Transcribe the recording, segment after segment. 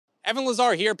Evan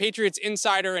Lazar here, Patriots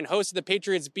insider and host of the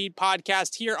Patriots Beat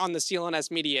podcast here on the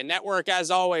CLNS Media Network. As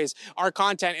always, our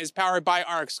content is powered by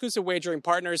our exclusive wagering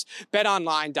partners,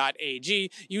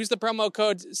 betonline.ag. Use the promo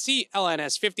code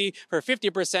CLNS50 for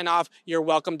 50% off your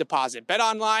welcome deposit.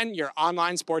 BetOnline, your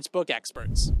online sportsbook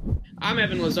experts. I'm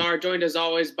Evan Lazar, joined as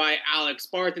always by Alex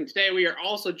Barth, and today we are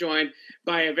also joined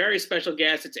by a very special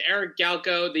guest. It's Eric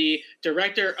Galko, the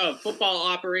Director of Football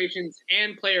Operations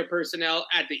and Player Personnel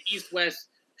at the East-West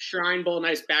Shrine Bowl.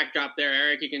 Nice backdrop there,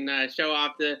 Eric. You can show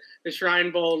off the Shrine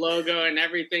Bowl logo and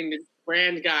everything. The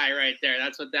brand guy right there.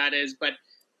 That's what that is. But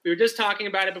we were just talking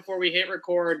about it before we hit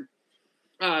record.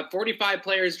 45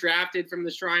 players drafted from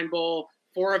the Shrine Bowl,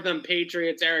 4 of them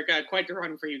Patriots. Eric, quite the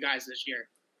run for you guys this year.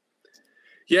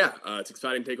 Yeah, it's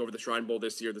exciting to take over the Shrine Bowl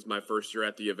this year. This is my first year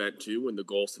at the event, too, and the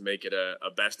goal is to make it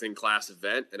a best-in-class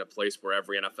event and a place where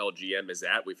every NFL GM is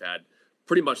at. We've had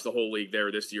pretty much the whole league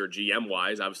there this year,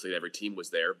 GM-wise. Obviously, every team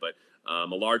was there, but a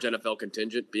large NFL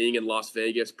contingent being in Las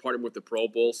Vegas, partnered with the Pro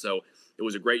Bowl. So it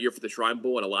was a great year for the Shrine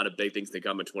Bowl and a lot of big things to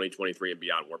come in 2023 and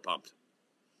beyond. We're pumped.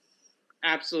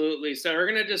 Absolutely. So we're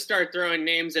going to just start throwing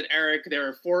names at Eric. There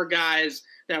are 4 guys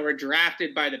that were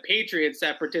drafted by the Patriots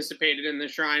that participated in the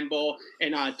Shrine Bowl,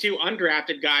 and 2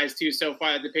 undrafted guys, too, so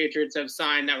far that the Patriots have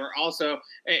signed that were also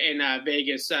in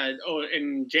Vegas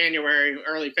in January,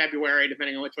 early February,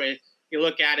 depending on which way you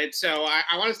look at it. So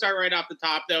I want to start right off the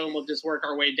top, though, and we'll just work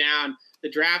our way down the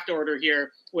draft order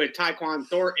here with Tyquan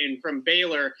Thornton from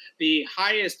Baylor, the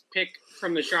highest pick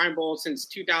from the Shrine Bowl since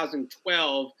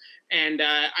 2012. And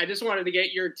I just wanted to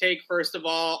get your take, first of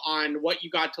all, on what you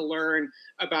got to learn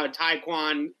about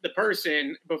Tyquan, the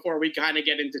person, before we kind of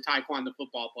get into Tyquan, the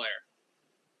football player.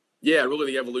 Yeah,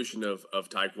 really the evolution of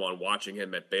Tyquan, watching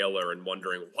him at Baylor and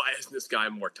wondering, why isn't this guy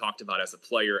more talked about as a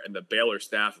player, and the Baylor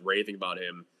staff raving about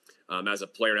him as a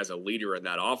player and as a leader in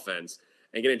that offense,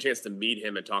 and getting a chance to meet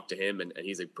him and talk to him. And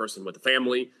he's a person with a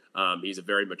family. He's a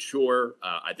very mature,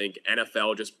 I think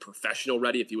NFL, just professional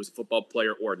ready if he was a football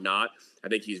player or not. I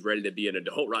think he's ready to be an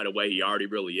adult right away. He already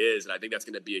really is. And I think that's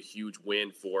going to be a huge win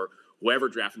for whoever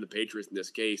drafted the Patriots in this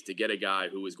case, to get a guy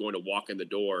who is going to walk in the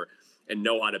door and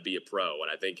know how to be a pro. And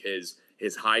I think his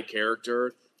high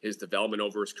character, his development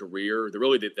over his career,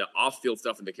 the off-field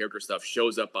stuff and the character stuff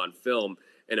shows up on film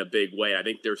in a big way. I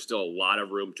think there's still a lot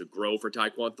of room to grow for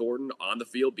Tyquan Thornton on the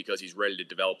field because he's ready to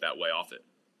develop that way off it.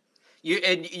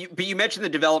 But you mentioned the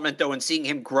development, though, and seeing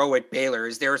him grow at Baylor.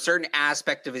 Is there a certain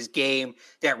aspect of his game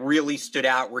that really stood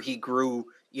out where he grew,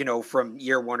 from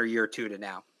year 1 or year 2 to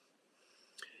now?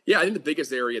 Yeah, I think the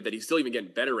biggest area that he's still even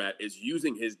getting better at is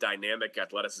using his dynamic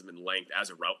athleticism and length as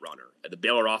a route runner. The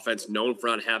Baylor offense, known for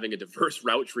not having a diverse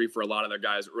route tree for a lot of their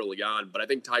guys early on, but I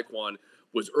think Tyquan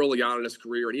was early on in his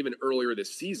career and even earlier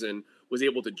this season was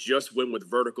able to just win with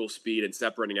vertical speed and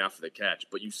separating after the catch.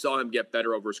 But you saw him get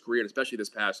better over his career, and especially this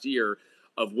past year,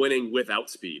 of winning without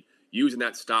speed, using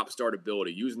that stop-start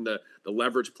ability, using the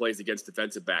leverage plays against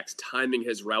defensive backs, timing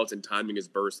his routes and timing his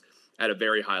bursts at a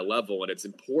very high level. And it's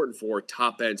important for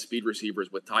top-end speed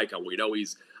receivers with Tyquan. We know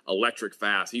he's electric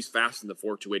fast. He's faster than the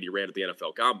 4.28 he ran at the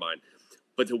NFL Combine.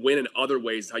 But to win in other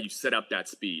ways is how you set up that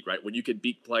speed, right? When you can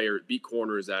beat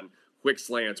corners and quick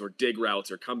slants or dig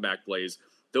routes or comeback plays,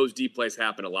 those deep plays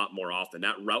happen a lot more often.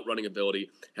 That route running ability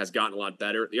has gotten a lot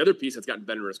better. The other piece that's gotten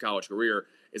better in his college career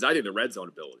is, I think, the red zone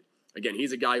ability. Again,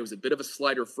 he's a guy who's a bit of a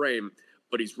slighter frame,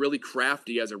 but he's really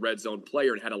crafty as a red zone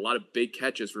player and had a lot of big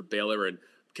catches for Baylor and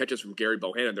catches from Gary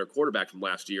Bohannon, their quarterback from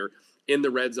last year, in the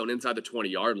red zone inside the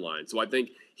 20-yard line. So I think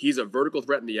he's a vertical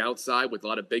threat in the outside with a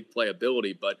lot of big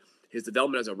playability, but his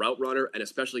development as a route runner and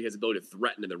especially his ability to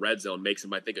threaten in the red zone makes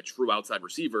him, I think, a true outside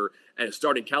receiver and a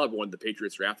starting caliber one the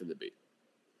Patriots drafted him to be.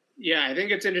 Yeah, I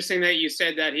think it's interesting that you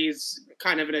said that he's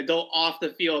kind of an adult off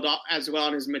the field as well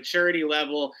in his maturity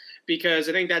level, because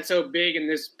I think that's so big in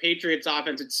this Patriots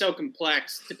offense. It's so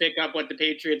complex to pick up what the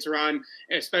Patriots run,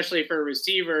 especially for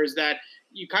receivers, that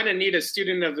you kind of need a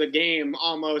student of the game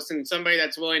almost and somebody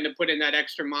that's willing to put in that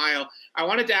extra mile. I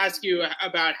wanted to ask you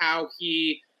about how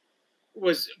he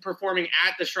was performing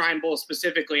at the Shrine Bowl,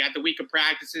 specifically at the week of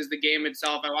practices, the game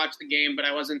itself. I watched the game, but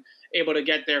I wasn't able to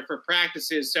get there for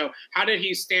practices. So how did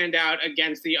he stand out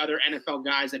against the other NFL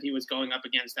guys that he was going up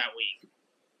against that week?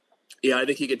 Yeah, I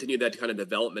think he continued that kind of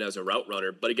development as a route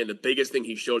runner. But again, the biggest thing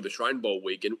he showed the Shrine Bowl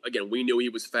week, and again, we knew he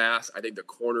was fast. I think the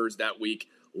corners that week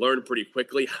learned pretty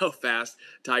quickly how fast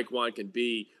Tyquan can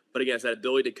be. But again, it's that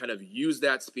ability to kind of use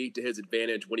that speed to his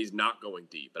advantage when he's not going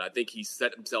deep. And I think he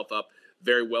set himself up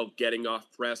very well, getting off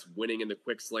press, winning in the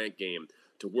quick slant game,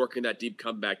 to working that deep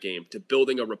comeback game, to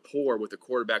building a rapport with the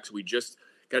quarterbacks who we just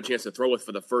got a chance to throw with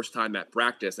for the first time at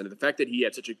practice. And the fact that he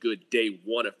had such a good day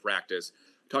one of practice,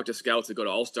 talked to scouts that go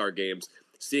to all-star games,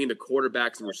 seeing the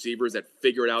quarterbacks and receivers that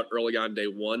figure it out early on day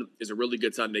one is a really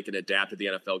good sign they can adapt to the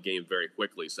NFL game very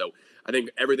quickly. So I think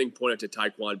everything pointed to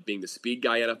Tyquan being the speed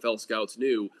guy NFL scouts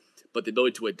knew, but the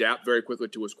ability to adapt very quickly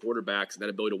to his quarterbacks and that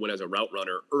ability to win as a route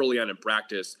runner early on in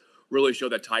practice really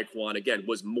showed that Tyquan, again,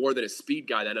 was more than a speed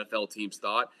guy that NFL teams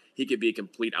thought. He could be a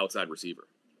complete outside receiver.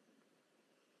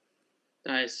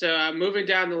 Nice. So moving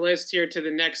down the list here to the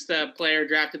next player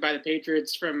drafted by the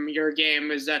Patriots from your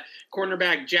game is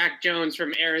cornerback Jack Jones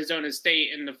from Arizona State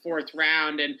in the 4th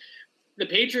round. And the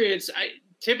Patriots,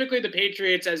 typically the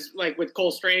Patriots, as like with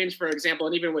Cole Strange, for example,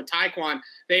 and even with Tyquan,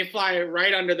 they fly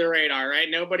right under the radar, right?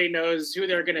 Nobody knows who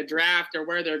they're going to draft or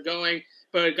where they're going.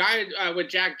 But a guy with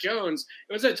Jack Jones,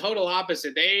 it was a total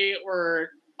opposite. They were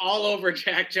all over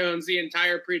Jack Jones the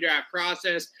entire pre-draft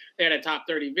process. They had a top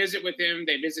 30 visit with him.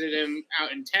 They visited him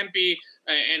out in Tempe,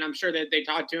 and I'm sure that they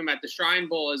talked to him at the Shrine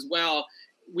Bowl as well.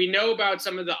 We know about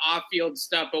some of the off-field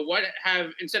stuff, but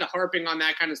instead of harping on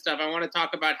that kind of stuff, I want to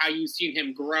talk about how you've seen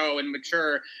him grow and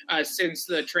mature since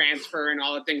the transfer and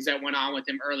all the things that went on with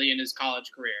him early in his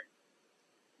college career.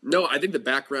 No, I think the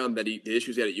background the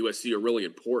issues he had at USC are really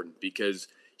important because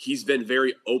he's been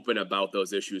very open about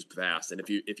those issues past. And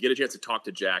if you get a chance to talk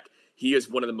to Jack, he is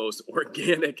one of the most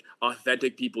organic,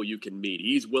 authentic people you can meet.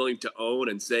 He's willing to own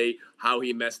and say how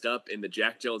he messed up in the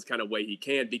Jack Jones kind of way he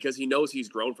can because he knows he's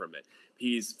grown from it.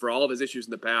 For all of his issues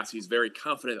in the past, he's very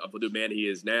confident of the man he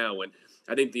is now. And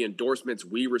I think the endorsements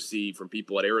we receive from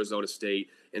people at Arizona State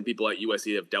and people at USC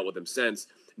that have dealt with him since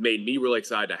made me really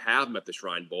excited to have him at the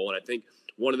Shrine Bowl. And I think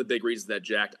one of the big reasons that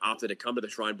Jack opted to come to the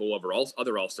Shrine Bowl over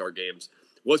other All-Star games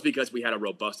was because we had a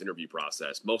robust interview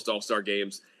process. Most All-Star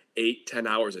games, 8-10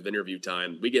 hours of interview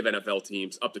time. We give NFL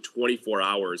teams up to 24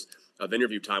 hours of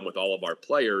interview time with all of our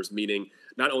players, meaning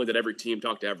not only did every team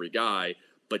talk to every guy,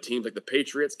 but teams like the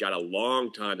Patriots got a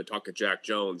long time to talk to Jack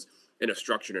Jones in a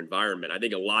structured environment. I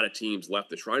think a lot of teams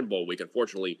left the Shrine Bowl week.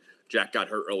 Unfortunately, Jack got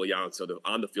hurt early on, so the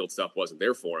on-the-field stuff wasn't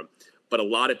there for him. But a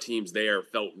lot of teams there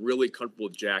felt really comfortable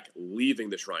with Jack leaving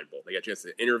the Shrine Bowl. They got a chance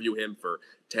to interview him for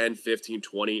 10, 15,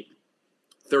 20,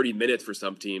 30 minutes for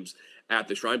some teams at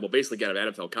the Shrine Bowl, basically got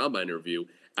an NFL Combine interview.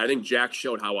 I think Jack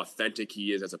showed how authentic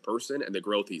he is as a person and the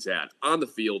growth he's had. On the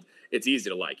field, it's easy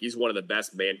to like. He's one of the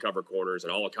best man cover corners in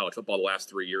all of college football the last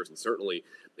 3 years and certainly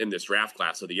in this draft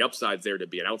class. So the upside's there to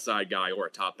be an outside guy or a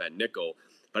top-end nickel.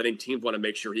 But I think teams want to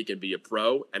make sure he can be a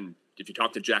pro. And if you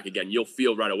talk to Jack again, you'll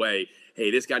feel right away, hey,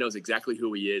 this guy knows exactly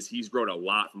who he is. He's grown a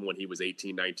lot from when he was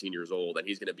 18, 19 years old, and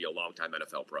he's going to be a long-time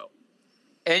NFL pro.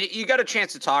 And you got a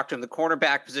chance to talk to him. The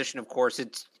cornerback position, of course,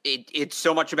 it's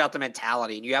so much about the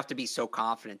mentality, and you have to be so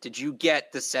confident. Did you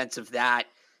get the sense of that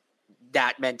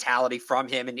mentality from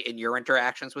him in your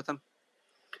interactions with him?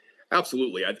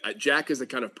 Absolutely. Jack is the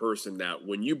kind of person that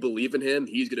when you believe in him,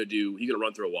 he's going to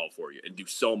run through a wall for you and do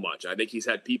so much. I think he's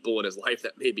had people in his life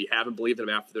that maybe haven't believed in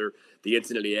him after the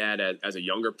incident he had as a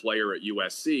younger player at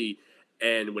USC.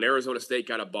 And when Arizona State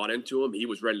kind of bought into him, he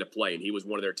was ready to play, and he was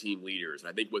one of their team leaders. And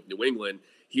I think with New England,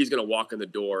 he's going to walk in the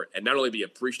door and not only be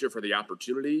appreciative for the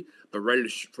opportunity, but ready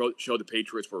to show the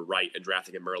Patriots were right in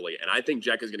drafting him early. And I think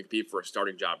Jack is going to compete for a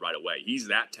starting job right away. He's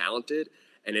that talented.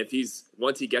 And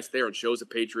once he gets there and shows the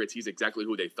Patriots he's exactly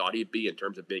who they thought he'd be in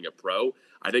terms of being a pro,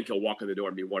 I think he'll walk in the door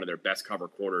and be one of their best cover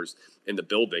corners in the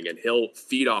building. And he'll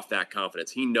feed off that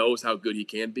confidence. He knows how good he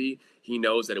can be. He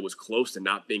knows that it was close to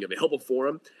not being available for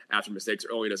him after mistakes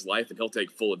early in his life, and he'll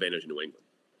take full advantage of New England.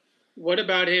 What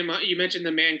about him? You mentioned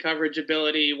the man coverage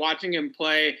ability. Watching him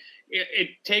play, it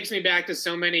takes me back to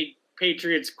so many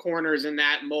Patriots corners in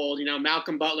that mold. You know,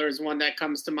 Malcolm Butler is one that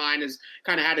comes to mind, has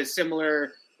kind of had a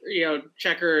similar,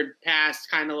 checkered past,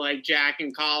 kind of like Jack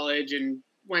in college, and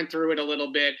went through it a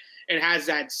little bit. It has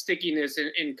that stickiness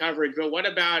in coverage. But what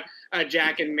about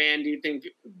Jack and man do you think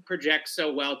projects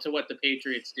so well to what the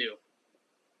Patriots do?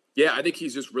 Yeah, I think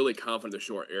he's just really confident in the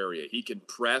short area. He can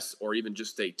press or even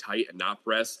just stay tight and not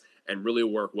press and really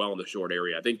work well in the short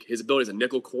area. I think his ability as a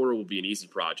nickel corner will be an easy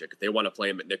project. If they want to play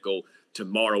him at nickel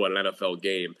tomorrow at an NFL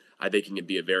game, I think he can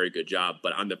be a very good job.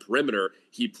 But on the perimeter,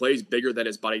 he plays bigger than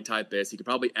his body type is. He could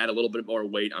probably add a little bit more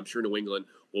weight. I'm sure New England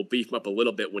will beef him up a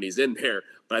little bit when he's in there.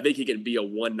 But I think he can be a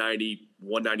 190,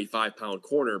 195-pound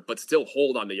corner, but still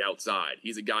hold on the outside.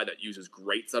 He's a guy that uses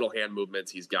great subtle hand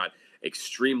movements. He's got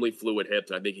extremely fluid hips,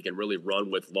 and I think he can really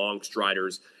run with long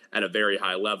striders at a very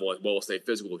high level, as well as stay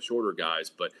physical with shorter guys.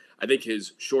 But I think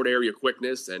his short area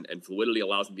quickness and fluidity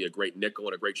allows him to be a great nickel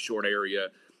and a great short area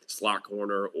slot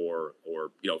corner or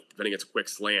depending on its quick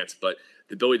slants. But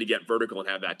the ability to get vertical and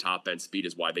have that top end speed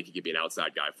is why I think he could be an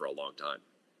outside guy for a long time.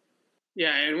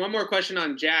 Yeah, and one more question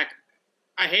on Jack.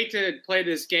 I hate to play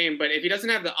this game, but if he doesn't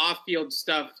have the off-field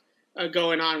stuff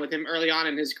going on with him early on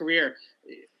in his career,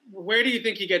 where do you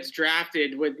think he gets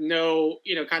drafted with no,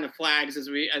 kind of flags as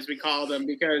we call them?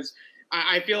 Because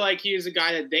I feel like he's a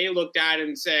guy that they looked at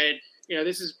and said,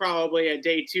 this is probably a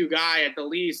day 2 guy at the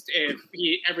least if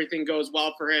everything goes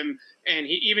well for him, and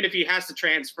even if he has to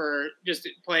transfer, just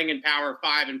playing in Power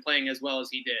 5 and playing as well as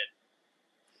he did.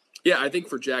 Yeah, I think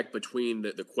for Jack, between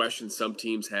the questions some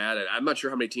teams had, and I'm not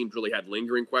sure how many teams really had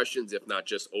lingering questions, if not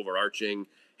just overarching,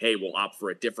 hey, we'll opt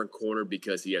for a different corner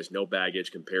because he has no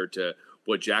baggage compared to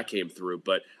what Jack came through.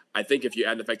 But I think if you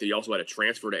add the fact that he also had a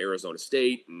transfer to Arizona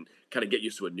State and kind of get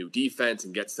used to a new defense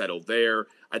and get settled there,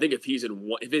 I think if he's at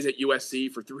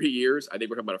USC for 3 years, I think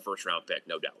we're talking about a first-round pick,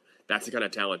 no doubt. That's the kind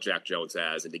of talent Jack Jones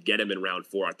has, and to get him in round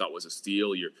 4, I thought was a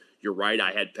steal. You're right.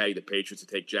 I had pegged the Patriots to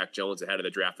take Jack Jones ahead of the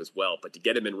draft as well, but to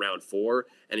get him in round 4,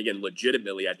 and again,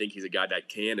 legitimately, I think he's a guy that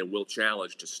can and will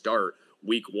challenge to start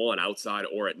week 1 outside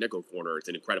or at nickel corner. It's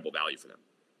an incredible value for them.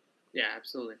 Yeah,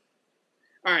 absolutely.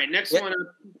 All right, next one.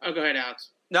 Oh, go ahead, Alex.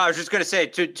 No, I was just going to say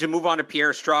to move on to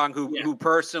Pierre Strong, who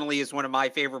personally is one of my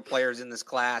favorite players in this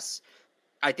class.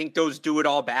 I think those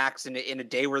do-it-all backs in a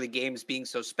day where the games being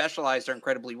so specialized are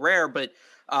incredibly rare. But,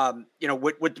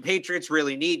 what the Patriots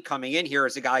really need coming in here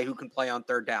is a guy who can play on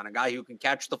third down, a guy who can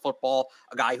catch the football,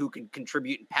 a guy who can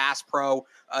contribute in pass pro.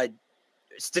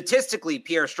 Statistically,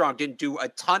 Pierre Strong didn't do a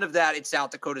ton of that at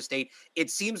South Dakota State.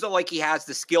 It seems like he has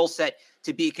the skill set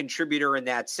to be a contributor in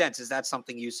that sense. Is that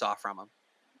something you saw from him?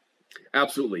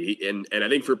 Absolutely. And I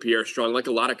think for Pierre Strong, like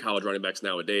a lot of college running backs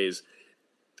nowadays,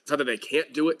 it's not that they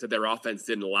can't do it, that their offense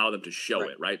didn't allow them to show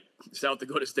it, right? South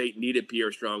Dakota State needed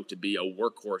Pierre Strong to be a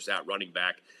workhorse at running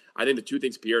back. I think the two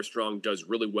things Pierre Strong does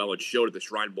really well and showed at the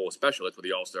Shrine Bowl, especially that's what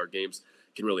the All-Star games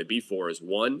can really be for, is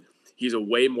one, he's a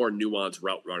way more nuanced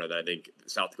route runner than I think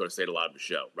South Dakota State allowed him to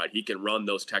show, right? He can run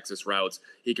those Texas routes.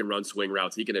 He can run swing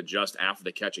routes. He can adjust after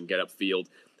the catch and get upfield.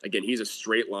 Again, he's a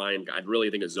straight line. I really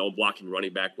think a zone blocking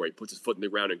running back where he puts his foot in the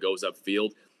ground and goes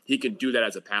upfield. He can do that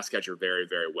as a pass catcher very,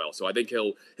 very well. So I think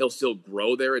he'll still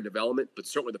grow there in development, but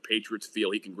certainly the Patriots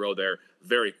feel he can grow there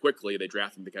very quickly. They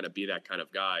draft him to kind of be that kind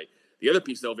of guy. The other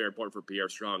piece, though, very important for Pierre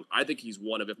Strong, I think he's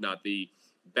one of, if not the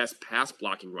best pass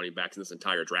blocking running backs in this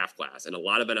entire draft class. And a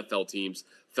lot of NFL teams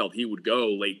felt he would go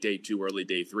late day 2, early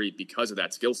day 3 because of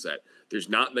that skill set. There's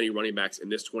not many running backs in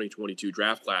this 2022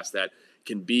 draft class that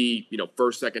can be,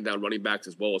 first, second down running backs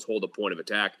as well as hold a point of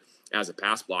attack as a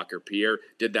pass blocker. Pierre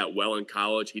did that well in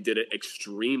college. He did it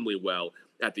extremely well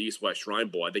at the East-West Shrine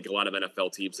Bowl. I think a lot of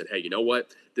NFL teams said, hey, you know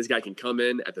what? This guy can come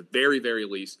in at the very, very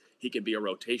least. He can be a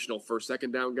rotational first,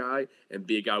 second down guy and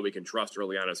be a guy we can trust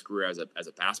early on in his career as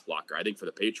a pass blocker. I think for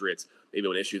the Patriots, maybe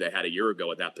an issue they had a year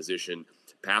ago at that position,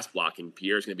 pass blocking,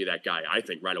 Pierre's going to be that guy, I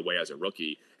think, right away as a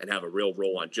rookie and have a real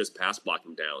role on just pass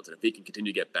blocking downs. And if he can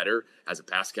continue to get better as a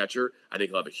pass catcher, I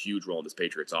think he'll have a huge role in this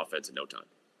Patriots offense in no time.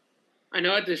 I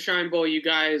know at the Shrine Bowl, you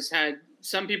guys had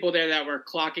some people there that were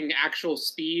clocking actual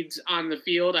speeds on the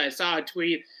field. I saw a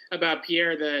tweet about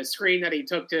Pierre, the screen that he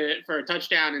took for a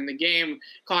touchdown in the game,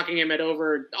 clocking him at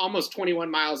over almost 21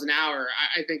 miles an hour.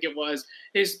 I think it was.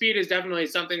 His speed is definitely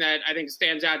something that I think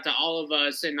stands out to all of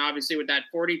us, and obviously with that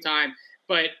 40 time.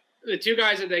 But the two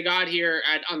guys that they got here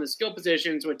on the skill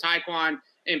positions with Taekwon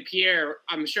and Pierre,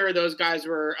 I'm sure those guys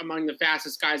were among the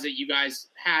fastest guys that you guys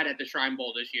had at the Shrine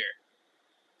Bowl this year.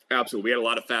 Absolutely. We had a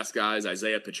lot of fast guys.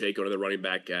 Isaiah Pacheco, another running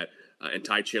back, and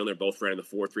Ty Chandler both ran in the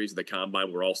 4.3s at the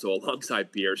combine. We're also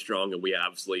alongside Pierre Strong, and we had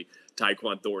obviously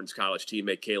Tyquan Thornton's college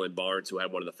teammate, Kalen Barnes, who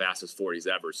had one of the fastest 40s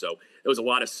ever. So there was a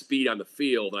lot of speed on the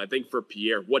field. And I think for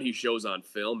Pierre, what he shows on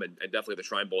film, and definitely the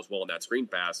Shrine Bowl as well in that screen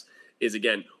pass, is,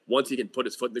 again, once he can put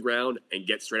his foot in the ground and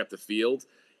get straight up the field,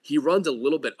 he runs a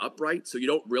little bit upright, so you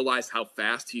don't realize how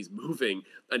fast he's moving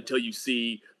until you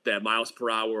see the miles per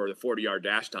hour or the 40-yard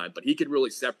dash time. But he can really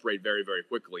separate very, very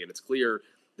quickly. And it's clear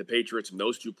the Patriots, and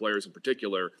those two players in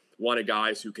particular, wanted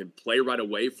guys who can play right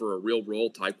away for a real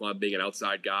role. Taekwon being an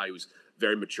outside guy who's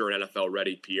very mature and NFL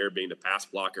ready. Pierre being the pass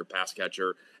blocker, pass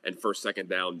catcher, and first, second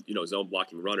down, zone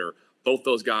blocking runner. Both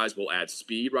those guys will add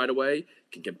speed right away,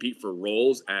 can compete for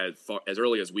roles as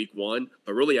early as week 1,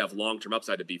 but really have long-term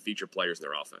upside to be feature players in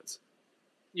their offense.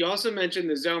 You also mentioned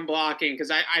the zone blocking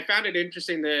because I found it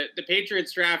interesting. The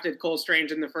Patriots drafted Cole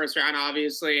Strange in the first round,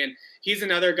 obviously, and he's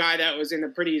another guy that was in a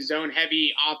pretty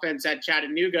zone-heavy offense at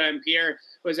Chattanooga, and Pierre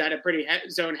was at a pretty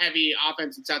zone-heavy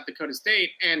offense at South Dakota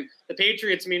State. And the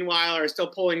Patriots, meanwhile, are still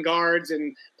pulling guards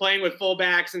and playing with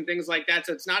fullbacks and things like that,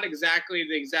 so it's not exactly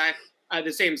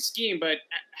the same scheme, but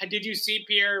did you see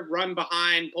Pierre run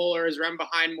behind pullers, run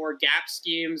behind more gap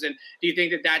schemes? And do you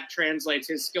think that translates,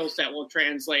 his skill set will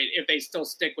translate if they still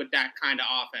stick with that kind of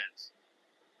offense?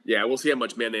 Yeah, we'll see how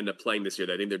much man they end up playing this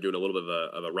year. I think they're doing a little bit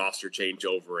of a roster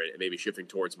changeover and maybe shifting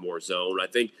towards more zone. I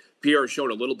think Pierre has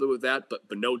shown a little bit with that, but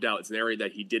no doubt it's an area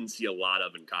that he didn't see a lot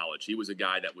of in college. He was a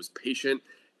guy that was patient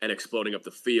and exploding up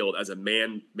the field. As a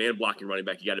man blocking running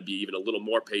back, you got to be even a little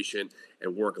more patient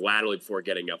and work laterally before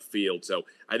getting upfield. So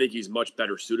I think he's much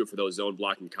better suited for those zone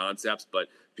blocking concepts. But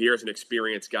Pierre's an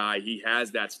experienced guy. He has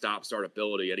that stop-start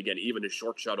ability. And again, even his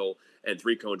short shuttle and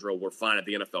three-cone drill were fine at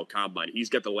the NFL Combine. He's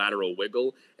got the lateral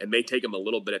wiggle, and may take him a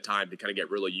little bit of time to kind of get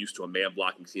really used to a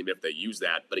man-blocking scheme if they use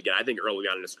that. But again, I think early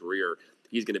on in his career,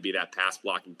 he's going to be that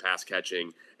pass-blocking,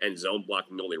 pass-catching, and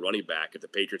zone-blocking only running back. If the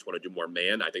Patriots want to do more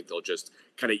man, I think they'll just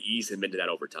kind of ease him into that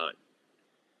over time.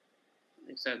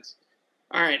 Makes sense.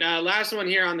 All right, last one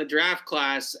here on the draft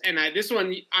class. And this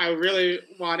one, I really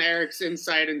want Eric's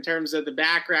insight in terms of the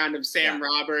background of Sam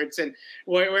Roberts and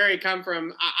where he come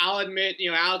from. I'll admit,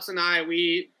 Alex and I,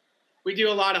 we do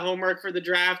a lot of homework for the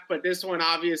draft, but this one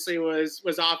obviously was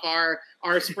off our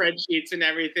spreadsheets and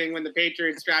everything when the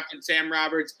Patriots drafted Sam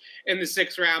Roberts in the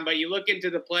 6th round. But you look into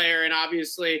the player and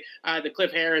obviously the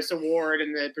Cliff Harris Award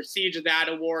and the prestige of that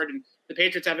award, and the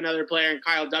Patriots have another player in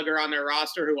Kyle Duggar on their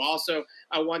roster who also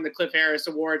won the Cliff Harris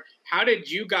Award. How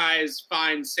did you guys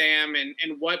find Sam, and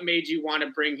what made you want to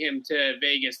bring him to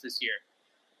Vegas this year?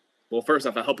 Well, first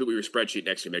off, I'll help you with your spreadsheet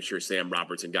next year. Make sure Sam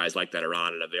Roberts and guys like that are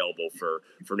on and available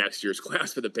for next year's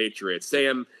class for the Patriots.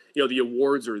 Sam, the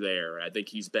awards are there. I think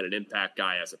he's been an impact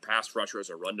guy as a pass rusher, as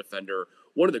a run defender.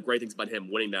 One of the great things about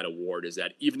him winning that award is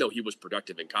that even though he was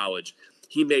productive in college,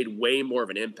 he made way more of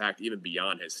an impact even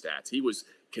beyond his stats. He was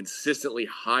consistently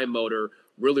high motor,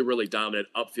 really, really dominant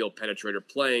upfield penetrator,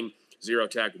 playing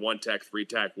 0-tech, 1-tech,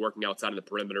 3-tech, working outside of the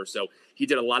perimeter. So he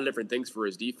did a lot of different things for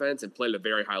his defense and played at a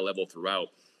very high level throughout.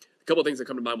 A couple of things that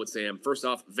come to mind with Sam. First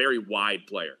off, very wide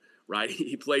player, right?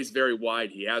 He plays very wide.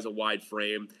 He has a wide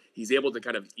frame. He's able to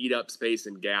kind of eat up space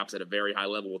and gaps at a very high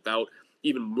level without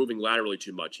even moving laterally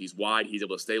too much. He's wide. He's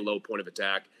able to stay low point of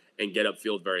attack and get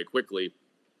upfield very quickly.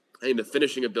 I think the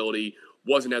finishing ability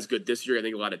wasn't as good this year. I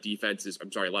think a lot of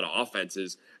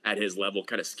offenses at his level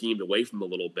kind of schemed away from him a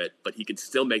little bit, but he can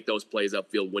still make those plays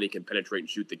upfield when he can penetrate and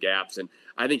shoot the gaps. And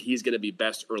I think he's going to be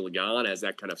best early on as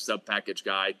that kind of sub-package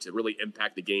guy to really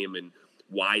impact the game in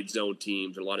wide zone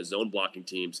teams and a lot of zone blocking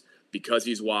teams because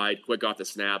he's wide, quick off the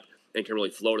snap, and can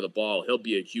really flow to the ball. He'll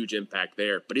be a huge impact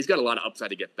there, but he's got a lot of upside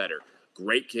to get better.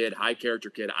 Great kid, high character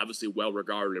kid, obviously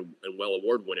well-regarded and well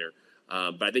award winner.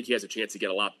 But I think he has a chance to get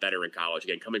a lot better in college.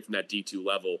 Again, coming from that D2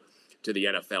 level to the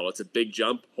NFL, it's a big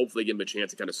jump. Hopefully give him a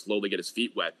chance to kind of slowly get his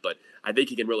feet wet. But I think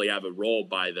he can really have a role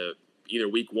by either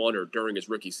week 1 or during his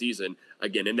rookie season,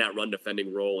 again, in that run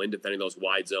defending role, in defending those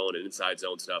wide zone and inside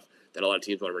zone stuff that a lot of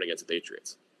teams want to run against the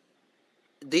Patriots.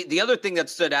 The other thing that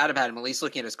stood out about him, at least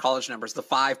looking at his college numbers, the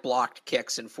 5 blocked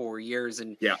kicks in 4 years.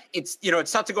 And it's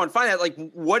tough to go and find that. Like,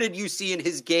 what did you see in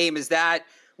his game?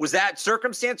 Was that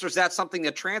circumstance, or is that something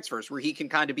that transfers where he can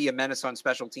kind of be a menace on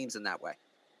special teams in that way?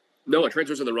 No, it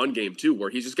transfers in the run game too,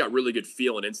 where he's just got really good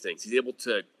feel and instincts. He's able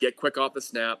to get quick off the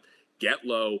snap, get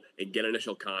low, and get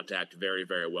initial contact very,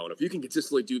 very well. And if you can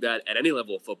consistently do that at any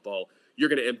level of football, you're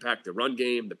going to impact the run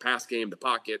game, the pass game, the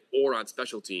pocket, or on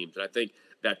special teams. And I think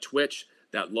that twitch,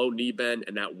 that low knee bend,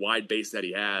 and that wide base that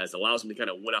he has allows him to kind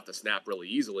of win off the snap really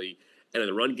easily. And in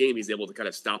the run game, he's able to kind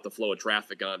of stop the flow of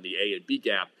traffic on the A and B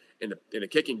gap. In the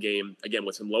kicking game, again,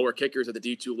 with some lower kickers at the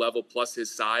D2 level, plus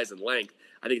his size and length,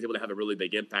 I think he's able to have a really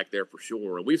big impact there for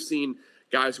sure. And we've seen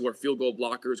guys who are field goal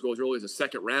blockers go as early as the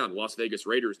 2nd round. Las Vegas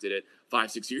Raiders did it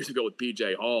 5-6 years ago with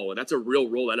P.J. Hall, and that's a real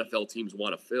role NFL teams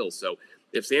want to fill. So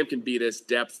if Sam can be this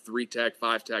depth, 3-tech,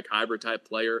 5-tech, hybrid type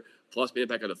player, plus the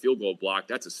impact on the field goal block,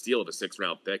 that's a steal of a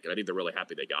 6th-round pick, and I think they're really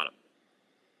happy they got him.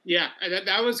 Yeah,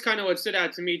 that was kind of what stood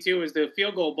out to me too, is the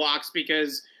field goal blocks,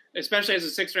 because especially as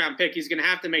a 6th-round pick, he's going to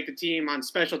have to make the team on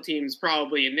special teams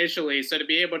probably initially. So to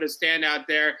be able to stand out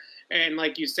there, and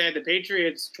like you said, the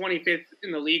Patriots 25th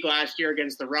in the league last year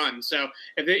against the run. So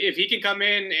if he can come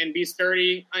in and be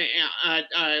sturdy,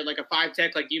 like a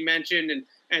 5-tech, like you mentioned,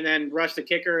 and then rush the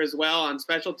kicker as well on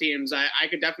special teams, I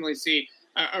could definitely see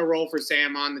a role for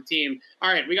Sam on the team.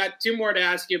 All right, we got 2 more to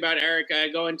ask you about, Eric.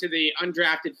 Go into the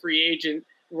undrafted free agent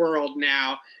world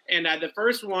now. And the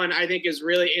first one I think is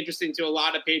really interesting to a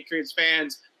lot of Patriots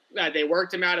fans. They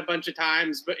worked him out a bunch of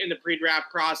times but in the pre-draft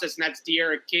process, and that's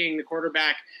De'Aaron King, the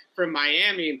quarterback from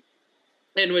Miami.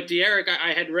 And with De'Aaron,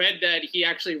 I had read that he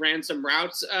actually ran some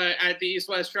routes at the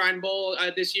East-West Shrine Bowl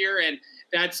this year, and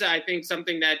that's, I think,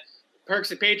 something that perks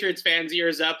the Patriots fans'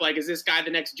 ears up. Like, is this guy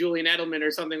the next Julian Edelman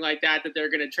or something like that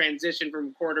they're going to transition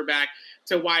from quarterback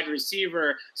to wide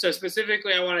receiver? So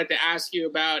specifically, I wanted to ask you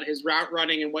about his route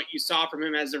running and what you saw from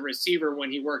him as a receiver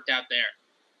when he worked out there.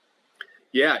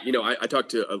 Yeah, I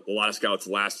talked to a lot of scouts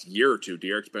last year or two.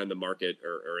 Derek's been in the market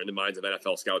or in the minds of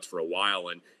NFL scouts for a while.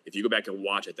 And if you go back and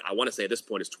watch it, I want to say at this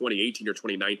point it's 2018 or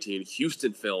 2019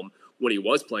 Houston film when he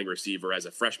was playing receiver as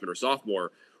a freshman or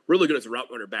sophomore. Really good as a route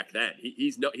runner back then.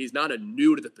 He's not a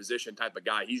new to the position type of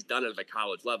guy. He's done it at the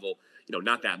college level,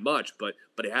 not that much, but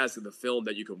it has the film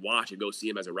that you can watch and go see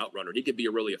him as a route runner. He could be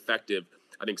a really effective,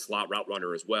 I think, slot route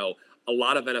runner as well. A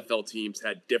lot of NFL teams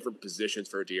had different positions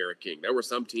for Derek King. There were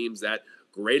some teams that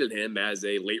graded him as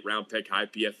a late round pick, high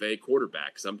PFA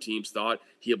quarterback. Some teams thought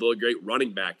he'd be a great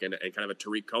running back and kind of a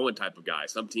Tariq Cohen type of guy.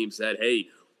 Some teams said, hey,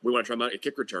 we want to try him out a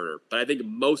kick returner. But I think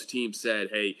most teams said,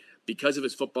 hey, because of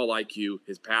his football IQ,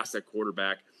 his pass at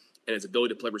quarterback, and his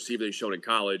ability to play receiver that he's shown in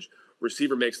college,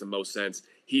 receiver makes the most sense.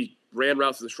 He ran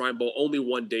routes to the Shrine Bowl, only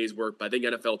 1 day's work, but I think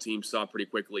NFL teams saw pretty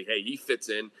quickly, hey, he fits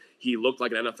in. He looked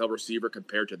like an NFL receiver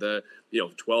compared to the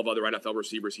 12 other NFL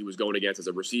receivers he was going against as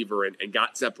a receiver and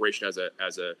got separation as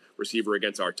a receiver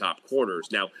against our top corners.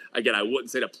 Now, again, I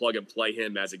wouldn't say to plug and play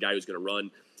him as a guy who's going to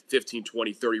run 15,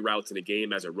 20, 30 routes in a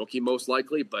game as a rookie most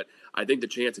likely, but I think the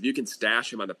chance if you can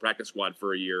stash him on the practice squad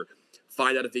for a year,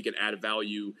 find out if he can add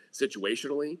value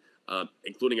situationally,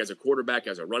 including as a quarterback,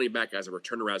 as a running back, as a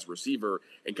returner, as a receiver,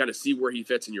 and kind of see where he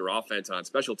fits in your offense on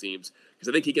special teams, because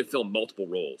I think he can fill multiple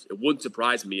roles. It wouldn't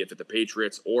surprise me if at the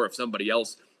Patriots or if somebody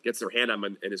else gets their hand on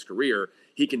him in his career,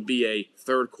 he can be a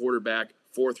third quarterback,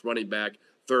 fourth running back,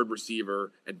 third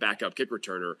receiver, and backup kick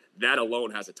returner. That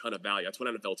alone has a ton of value. That's what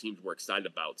NFL teams were excited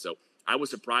about. So I was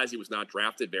surprised he was not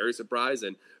drafted, very surprised,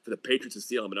 and for the Patriots to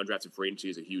steal him in undrafted free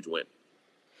agency is a huge win.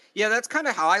 Yeah, that's kind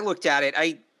of how I looked at it.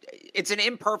 It's an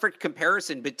imperfect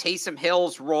comparison, but Taysom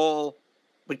Hill's role,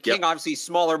 but King obviously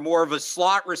smaller, more of a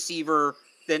slot receiver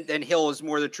than Hill is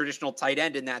more the traditional tight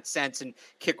end in that sense, and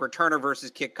kick returner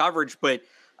versus kick coverage. But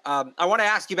I want to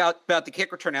ask you about the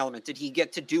kick return element. Did he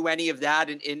get to do any of that,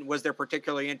 and was there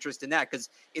particularly interest in that? Because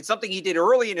it's something he did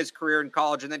early in his career in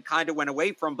college and then kind of went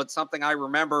away from, but something I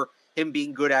remember him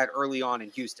being good at early on in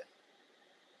Houston.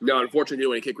 No, unfortunately,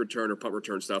 doing kick return or punt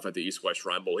return stuff at the East-West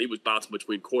Shrine Bowl. He was bouncing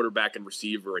between quarterback and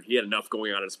receiver, and he had enough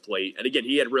going on his plate. And again,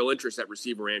 he had real interest at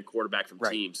receiver and quarterback from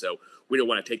teams, so we don't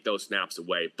want to take those snaps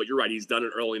away. But you're right, he's done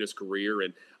it early in his career,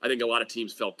 and I think a lot of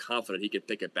teams felt confident he could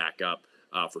pick it back up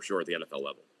for sure at the NFL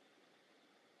level.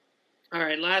 All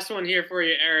right, last one here for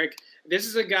you, Eric. This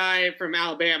is a guy from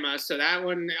Alabama, so that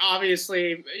one,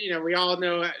 obviously, we all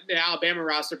know the Alabama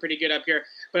roster pretty good up here.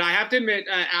 But I have to admit,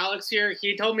 Alex here,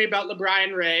 he told me about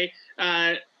LeBron Ray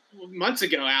months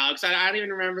ago, Alex. I don't even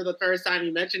remember the first time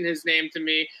you mentioned his name to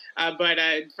me, but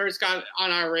first got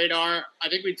on our radar. I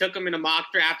think we took him in a mock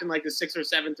draft in like the 6th or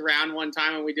 7th round one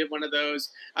time when we did one of those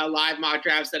live mock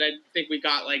drafts that I think we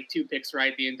got like 2 picks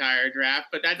right the entire draft,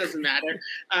 but that doesn't matter.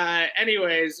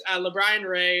 Anyways, LeBron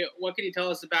Ray, what can you tell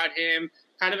us about him?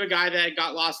 Kind of a guy that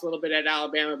got lost a little bit at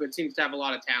Alabama, but seems to have a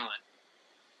lot of talent.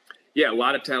 Yeah, a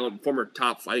lot of talent. Former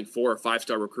top, I think, 4 or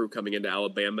 5-star recruit coming into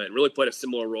Alabama and really played a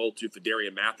similar role to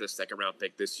Fedarian Mathis, second-round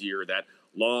pick this year. That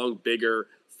long, bigger,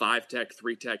 5-tech,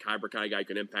 3-tech hybrid kind of guy who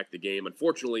can impact the game.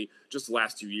 Unfortunately, just the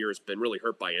last 2 years, been really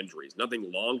hurt by injuries.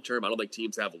 Nothing long-term. I don't think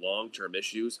teams have long-term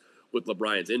issues with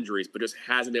LeBron's injuries, but just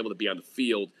hasn't been able to be on the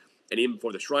field. And even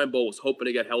before the Shrine Bowl, was hoping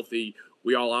to get healthy.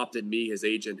 We all opted, me, his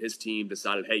agent, his team,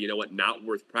 decided, hey, you know what, not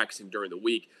worth practicing during the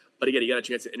week. But again, he got a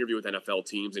chance to interview with NFL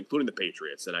teams, including the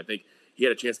Patriots. And I think he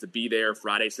had a chance to be there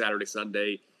Friday, Saturday,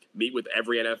 Sunday, meet with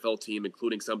every NFL team,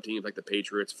 including some teams like the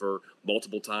Patriots for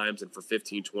multiple times and for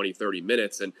 15, 20, 30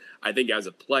 minutes. And I think as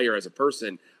a player, as a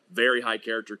person, very high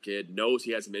character kid, knows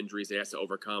he has some injuries he has to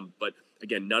overcome. But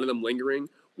again, none of them lingering,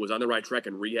 was on the right track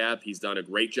in rehab. He's done a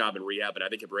great job in rehab, and I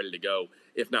think he's ready to go,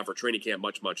 if not for training camp,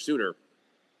 much, much sooner.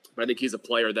 But I think he's a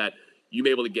player that you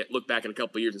may be able to look back in a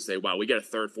couple of years and say, wow, we got a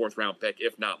 3rd, 4th round pick,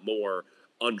 if not more,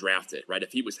 undrafted, right?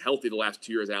 If he was healthy the last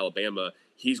 2 years at Alabama,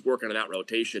 he's working on that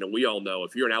rotation. And we all know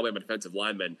if you're an Alabama defensive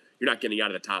lineman, you're not getting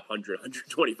out of the top 100,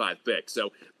 125 picks.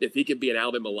 So if he can be an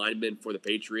Alabama lineman for the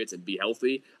Patriots and be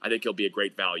healthy, I think he'll be a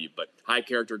great value. But high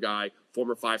character guy,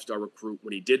 former 5-star recruit.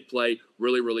 When he did play,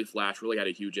 really, really flashed, really had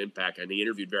a huge impact. And he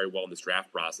interviewed very well in this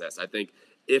draft process. I think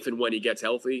if and when he gets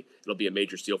healthy, it'll be a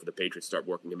major steal for the Patriots to start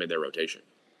working him in their rotation.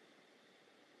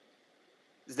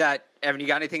 Is that, Evan, you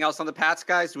got anything else on the Pats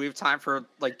guys? Do we have time for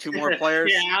like 2 more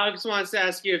players? Yeah, Alex wants to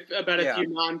ask you about a few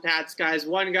non-Pats guys.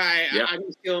 One guy, I'm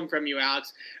going to steal him from you,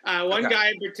 Alex. One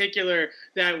guy in particular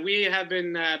that we have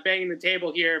been banging the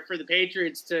table here for the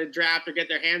Patriots to draft or get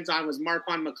their hands on was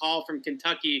Marquand McCall from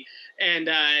Kentucky. And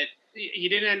he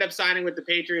didn't end up signing with the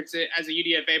Patriots as a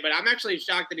UDFA, but I'm actually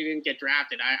shocked that he didn't get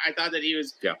drafted. I thought that he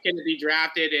was going to be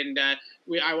drafted, and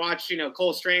I watched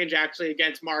Cole Strange actually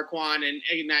against Marquand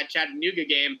in that Chattanooga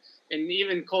game, and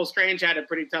even Cole Strange had a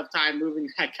pretty tough time moving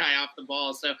that guy off the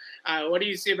ball. So what do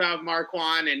you see about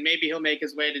Marquand, and maybe he'll make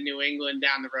his way to New England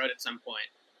down the road at some point?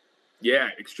 Yeah,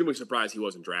 extremely surprised he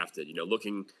wasn't drafted.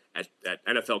 Looking at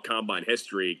NFL Combine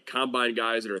history, Combine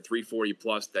guys that are 340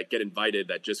 plus that get invited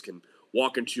that just can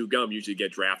walk and chew gum usually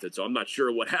get drafted. So I'm not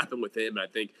sure what happened with him. And I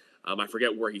think I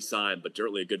forget where he signed, but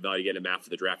certainly a good value to get him after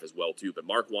the draft as well too. But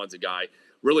Marquand's a guy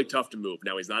really tough to move.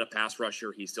 Now he's not a pass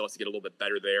rusher. He still has to get a little bit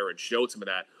better there and showed some of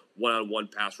that one-on-one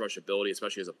pass rush ability,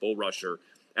 especially as a bull rusher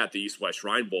at the East-West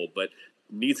Shrine Bowl. But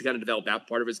needs to kind of develop that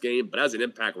part of his game. But as an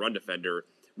impact run defender,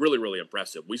 really, really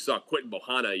impressive. We saw Quinton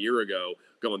Bohanna a year ago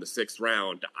go in the 6th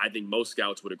round. I think most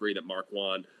scouts would agree that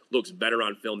Marquand looks better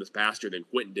on film this past year than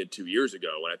Quinton did 2 years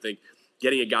ago. And I think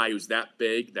getting a guy who's that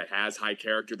big, that has high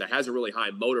character, that has a really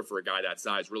high motor for a guy that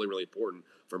size, really, really important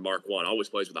for Marquand. Always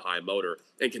plays with a high motor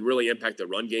and can really impact the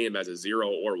run game as a 0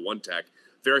 or 1 tech.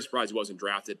 Very surprised he wasn't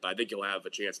drafted, but I think he'll have a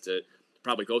chance to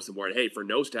probably go somewhere. And hey, for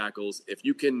nose tackles, if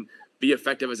you can be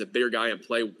effective as a bigger guy and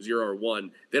play 0 or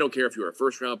 1, they don't care if you're a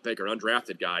first-round pick or an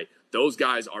undrafted guy. Those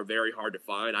guys are very hard to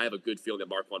find. I have a good feeling that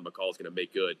Marquand McCall is going to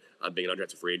make good on being an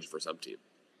undrafted free agent for some team.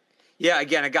 Yeah,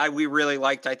 again, a guy we really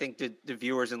liked, I think the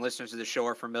viewers and listeners of the show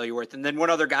are familiar with. And then one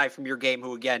other guy from your game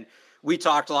who, again, we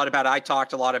talked a lot about, I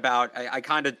talked a lot about. I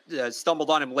kind of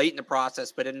stumbled on him late in the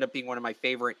process, but ended up being one of my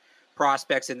favorite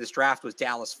prospects in this draft was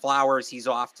Dallas Flowers. He's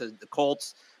off to the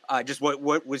Colts. Just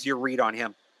what was your read on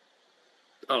him?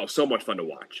 Oh, so much fun to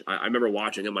watch. I remember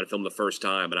watching him on film the first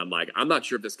time, and I'm like, I'm not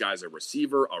sure if this guy's a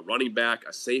receiver, a running back,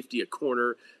 a safety, a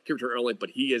corner, character early,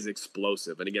 but he is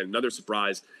explosive. And again, another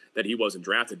surprise that he wasn't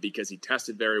drafted because he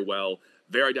tested very well,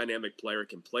 very dynamic player,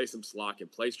 can play some slot, can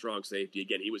play strong safety.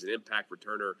 Again, he was an impact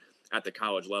returner at the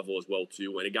college level as well,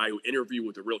 too, and a guy who interviewed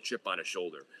with a real chip on his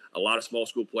shoulder. A lot of small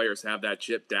school players have that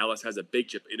chip. Dallas has a big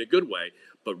chip in a good way,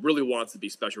 but really wants to be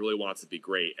special, really wants to be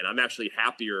great. And I'm actually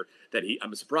happier that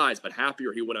I'm surprised, but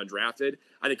happier he went undrafted.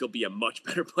 I think he'll be a much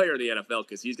better player in the NFL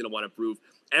because he's going to want to prove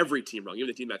every team wrong, even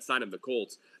the team that signed him, the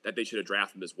Colts, that they should have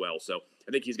drafted him as well. So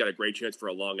I think he's got a great chance for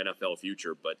a long NFL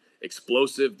future, but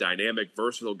explosive, dynamic,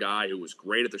 versatile guy who was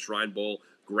great at the Shrine Bowl,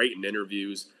 great in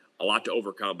interviews, a lot to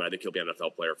overcome, but I think he'll be an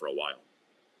NFL player for a while.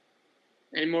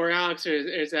 Any more, Alex, or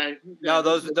is that? No,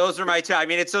 those are my two. I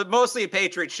mean, it's mostly a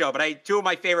Patriots show, but two of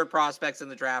my favorite prospects in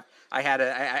the draft. I had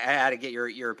to get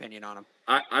your opinion on them.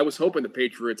 I was hoping the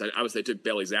Patriots. I would say took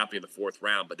Bailey Zappi in the 4th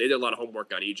round, but they did a lot of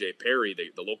homework on E.J. Perry,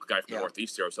 the local guy from the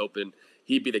Northeast here. I was hoping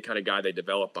he'd be the kind of guy they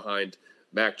develop behind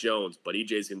Mac Jones, but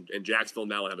EJ's in Jacksonville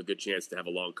now and have a good chance to have a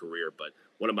long career. But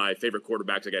one of my favorite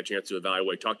quarterbacks I got a chance to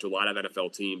evaluate, talked to a lot of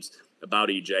NFL teams about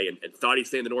EJ and thought he'd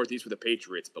stay in the Northeast with the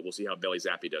Patriots, but we'll see how Bailey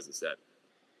Zappi does instead.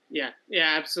 Yeah,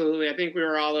 absolutely. I think we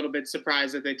were all a little bit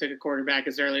surprised that they took a quarterback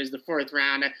as early as the 4th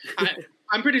round.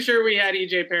 I'm pretty sure we had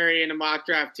E.J. Perry in a mock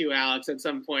draft too, Alex, at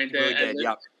some point.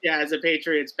 As a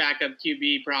Patriots backup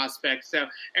QB prospect. So,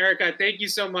 Erica, thank you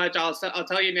so much. I'll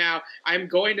tell you now, I'm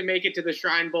going to make it to the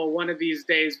Shrine Bowl one of these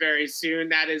days very soon.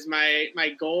 That is my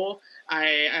goal.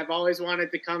 I've always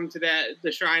wanted to come to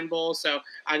the Shrine Bowl, so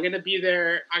I'm going to be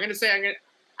there. I'm going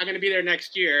to be there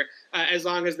next year, as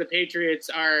long as the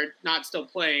Patriots are not still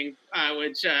playing,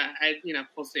 which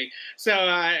we'll see. So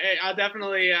I'll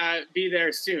definitely be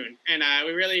there soon, and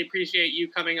we really appreciate you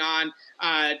coming on.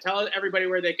 Tell everybody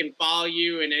where they can follow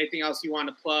you, and anything else you want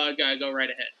to plug. Go right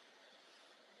ahead.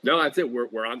 No, that's it.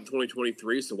 We're on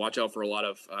 2023, so watch out for a lot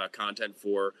of content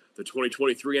for the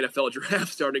 2023 NFL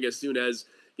Draft starting as soon as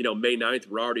May 9th.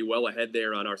 We're already well ahead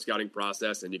there on our scouting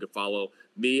process, and you can follow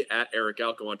me at Eric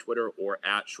Galko on Twitter or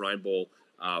at Shrine Bowl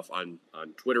on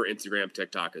Twitter, Instagram,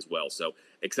 TikTok as well. So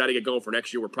excited to get going for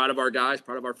next year. We're proud of our guys,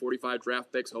 proud of our 45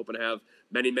 draft picks, hoping to have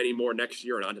many, many more next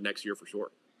year and on to next year for sure.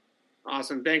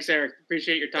 Awesome. Thanks, Eric.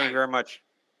 Appreciate your time. Thank you very much.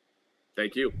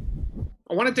 Thank you.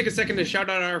 I want to take a second to shout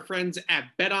out our friends at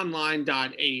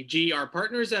betonline.ag. Our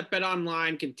partners at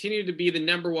BetOnline continue to be the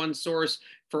 #1 source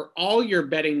for all your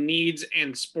betting needs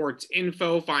and sports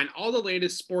info. Find all the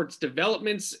latest sports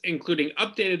developments, including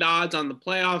updated odds on the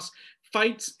playoffs,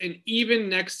 fights, and even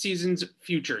next season's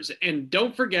futures. And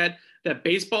don't forget that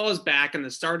baseball is back and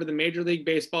the start of the Major League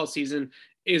Baseball season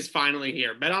is finally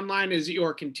here. BetOnline is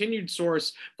your continued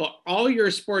source for all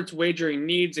your sports wagering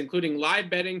needs, including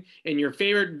live betting in your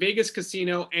favorite Vegas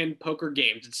casino and poker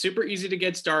games. It's super easy to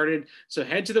get started, so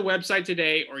head to the website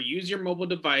today or use your mobile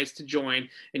device to join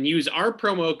and use our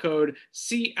promo code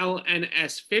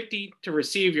CLNS50 to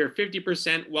receive your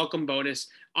 50% welcome bonus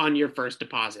on your first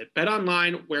deposit. Bet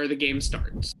online, where the game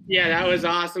starts. Yeah, that was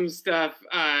awesome stuff.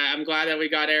 I'm glad that we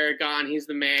got Eric on. He's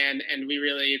the man, and we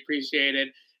really appreciate it.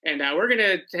 And we're going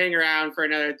to hang around for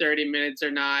another 30 minutes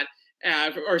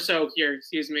or so here,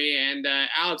 excuse me. And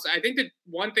Alex, I think that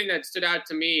one thing that stood out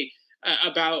to me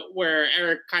about where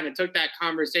Eric kind of took that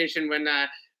conversation when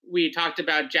we talked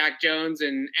about Jack Jones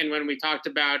and when we talked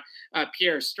about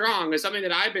Pierre Strong is something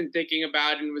that I've been thinking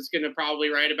about and was going to probably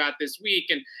write about this week.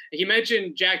 And he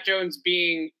mentioned Jack Jones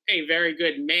being a very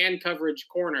good man coverage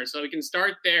corner. So we can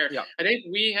start there. Yeah. I think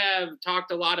we have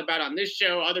talked a lot about on this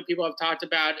show, other people have talked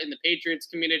about in the Patriots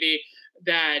community,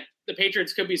 that the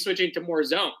Patriots could be switching to more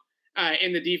zone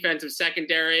in the defensive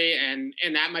secondary. And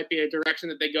that might be a direction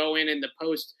that they go in the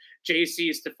post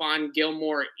JC Stephon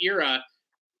Gilmore era.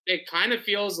 It kind of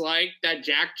feels like that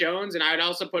Jack Jones, and I would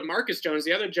also put Marcus Jones,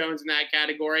 the other Jones in that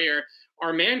category,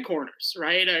 are man corners,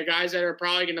 right? Guys that are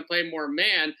probably going to play more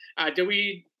man. Do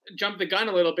we jump the gun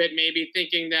a little bit, maybe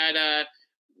thinking that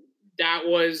that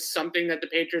was something that the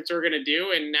Patriots were going to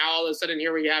do, and now all of a sudden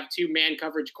here we have two man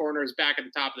coverage corners back at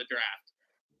the top of the draft?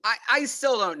 I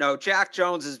still don't know. Jack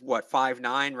Jones is what,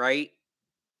 5'9", right?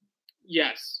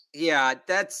 Yes. Yeah,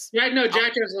 that's... Yeah, no,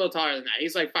 Jack Jones is a little taller than that.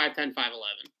 He's like 5'10", 5'11".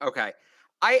 Okay.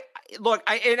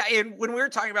 And when we were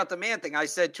talking about the man thing, I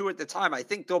said too at the time, I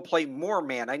think they'll play more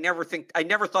man. I never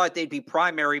thought they'd be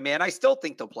primary man. I still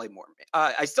think they'll play more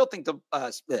man. I still think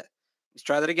let's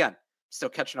try that again. Still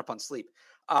catching up on sleep.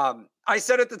 I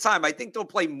said at the time, I think they'll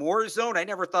play more zone. I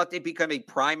never thought they'd become a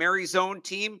primary zone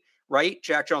team, right?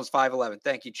 Jack Jones, 5'11".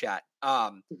 Thank you, chat.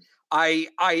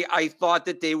 I thought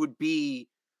that they would be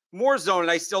more zone, and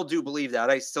I still do believe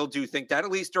that. I still do think that, at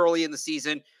least early in the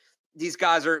season, these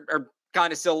guys are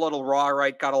kind of still a little raw,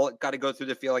 right? Got to go through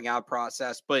the feeling out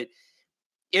process. But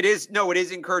it is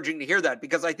encouraging to hear that,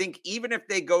 because I think even if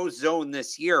they go zone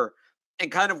this year,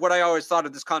 and kind of what I always thought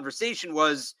of this conversation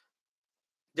was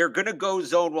they're going to go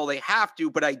zone while they have to,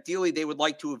 but ideally they would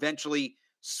like to eventually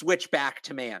switch back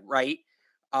to man, right?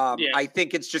 I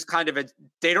think it's just kind of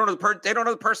they don't have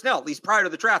the personnel. At least prior to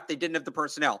the draft, they didn't have the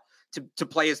personnel to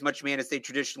play as much man as they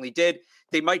traditionally did.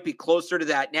 They might be closer to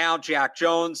that now. Jack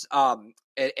Jones, and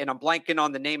I'm blanking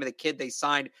on the name of the kid they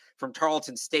signed from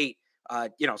Tarleton State,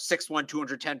 6'1",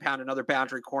 210-pound, another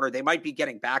boundary corner. They might be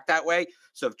getting back that way.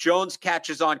 So if Jones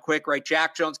catches on quick, right,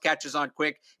 Jack Jones catches on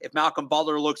quick, if Malcolm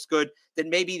Butler looks good, then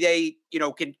maybe they,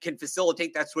 can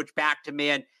facilitate that switch back to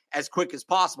man as quick as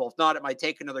possible. If not, it might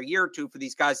take another year or two for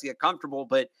these guys to get comfortable.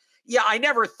 But yeah, I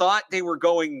never thought they were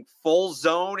going full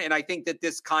zone. And I think that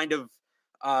this kind of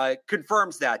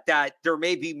confirms that there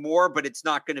may be more, but it's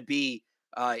not going to be,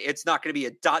 they're not going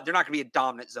to be a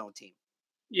dominant zone team.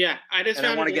 Yeah. I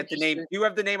want to get the name. Do you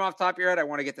have the name off the top of your head? I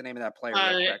want to get the name of that player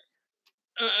real quick.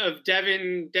 Of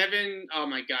Devin. Oh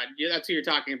my God. Yeah, that's who you're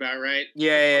talking about, right?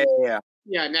 Yeah.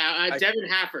 Yeah. Now, Devin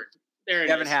Hafford. There it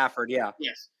Devin is. Hafford. Yeah.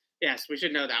 Yes. We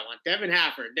should know that one. Devin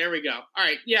Hafford. There we go. All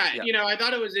right. Yeah. I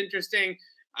thought it was interesting.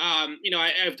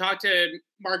 I've talked to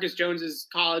Marcus Jones's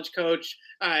college coach.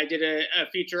 I did a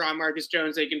feature on Marcus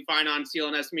Jones that you can find on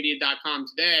clnsmedia.com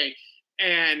today.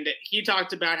 And he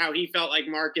talked about how he felt like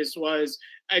Marcus was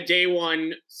a day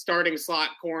one starting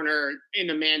slot corner in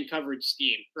the man coverage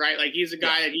scheme, right? Like he's a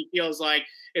guy that he feels like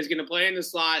is going to play in the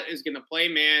slot, is going to play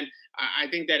man. I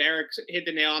think that Eric hit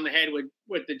the nail on the head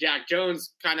with the Jack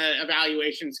Jones kind of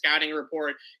evaluation scouting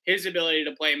report, his ability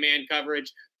to play man coverage.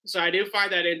 So I do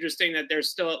find that interesting that they're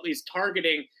still at least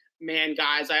targeting man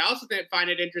guys. I also find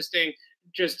it interesting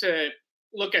just to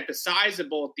look at the size of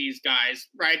both these guys,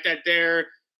 right? That they're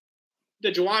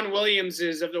the Juwan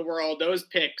Williamses of the world, those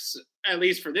picks, at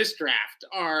least for this draft,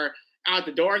 are out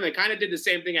the door. And they kind of did the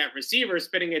same thing at receiver,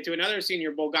 spinning it to another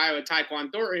Senior Bowl guy with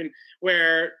Tyquan Thornton,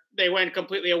 where they went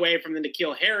completely away from the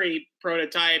N'Keal Harry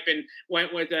prototype and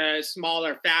went with a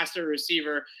smaller, faster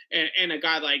receiver and a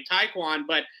guy like Tyquan.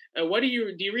 But do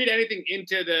you read anything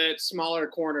into the smaller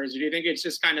corners, or do you think it's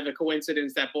just kind of a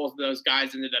coincidence that both of those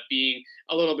guys ended up being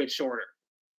a little bit shorter?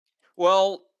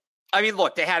 Well, I mean,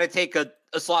 look, they had to take a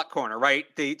slot corner, right?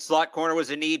 The slot corner was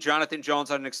a need. Jonathan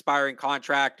Jones on an expiring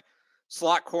contract.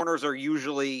 Slot corners are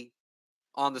usually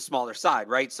on the smaller side,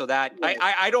 right? So that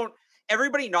I don't.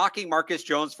 Everybody knocking Marcus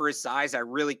Jones for his size, I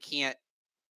really can't.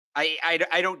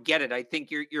 I don't get it. I think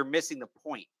you're missing the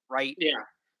point, right? Yeah.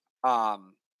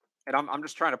 And I'm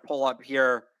just trying to pull up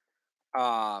here.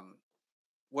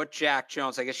 What Jack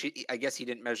Jones? I guess he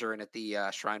didn't measure in at the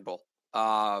Shrine Bowl.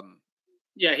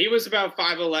 Yeah, he was about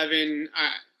 5'11".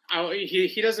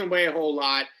 He doesn't weigh a whole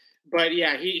lot, but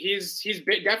yeah, he's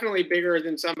definitely bigger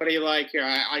than somebody like here.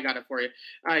 I got it for you.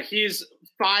 He's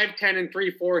 5'10" and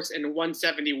 3/4 and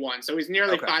 171, so he's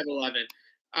nearly 5'11".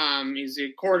 He's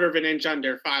a quarter of an inch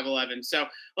under 5'11", so a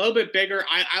little bit bigger.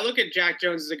 I look at Jack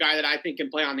Jones as a guy that I think can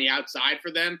play on the outside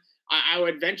for them. I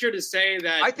would venture to say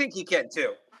that I think he can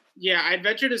too. Yeah, I'd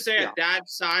venture to say at that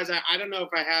size, I don't know if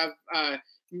I have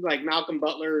like Malcolm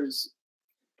Butler's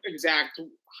exact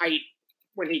height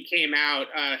when he came out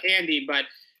handy, but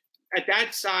at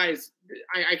that size,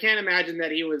 I can't imagine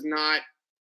that he was not,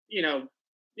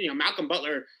 Malcolm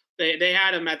Butler. They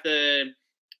had him at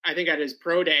at his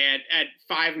pro day at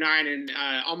 5'9" and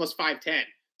almost 5'10".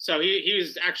 So he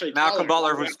was actually Malcolm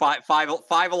Butler was 5'11",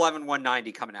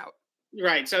 190 coming out.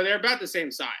 Right. So they're about the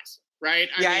same size, right?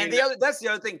 And that's the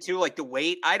other thing too, like the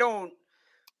weight.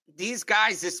 These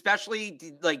guys,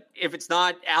 especially like if it's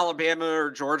not Alabama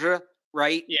or Georgia,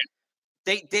 right? Yeah.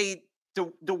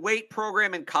 The weight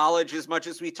program in college, as much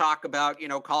as we talk about,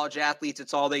 college athletes,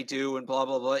 it's all they do and blah,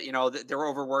 blah, blah, they're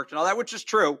overworked and all that, which is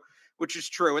true.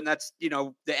 And that's,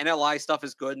 the NLI stuff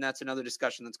is good. And that's another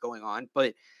discussion that's going on,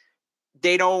 but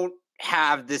they don't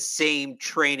have the same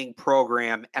training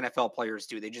program NFL players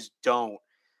do. They just don't.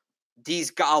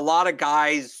 A lot of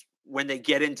guys, when they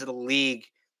get into the league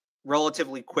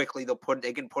relatively quickly,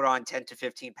 they can put on 10 to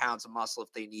 15 pounds of muscle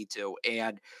if they need to.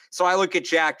 And so I look at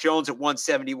Jack Jones at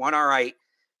 171. All right.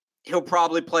 He'll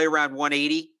probably play around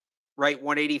 180, right?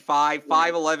 185,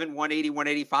 5'11", 180,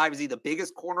 185. Is he the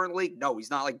biggest corner in the league? No, he's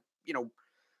not like,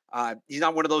 he's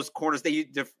not one of those corners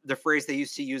the phrase they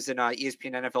used to use in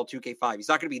ESPN NFL 2K5. He's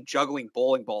not going to be juggling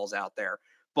bowling balls out there,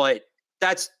 but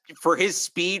that's for his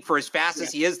speed, for as fast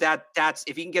as he is, that's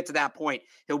if he can get to that point,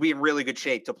 he'll be in really good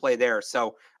shape to play there.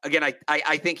 So again,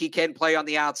 I think he can play on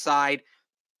the outside.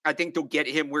 I think they'll get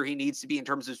him where he needs to be in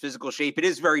terms of his physical shape. It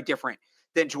is very different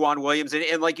than Juwan Williams.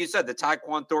 And like you said, the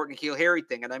Tyquan Thornton, N'Keal Harry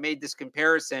thing. And I made this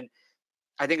comparison.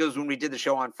 I think it was when we did the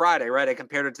show on Friday, right? I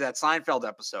compared it to that Seinfeld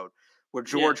episode where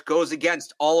George goes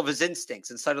against all of his instincts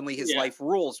and suddenly his life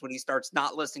rules when he starts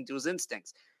not listening to his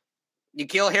instincts.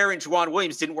 N'Keal Harry and Juwan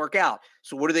Williams didn't work out.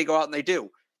 So what do they go out and they do?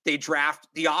 They draft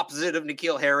the opposite of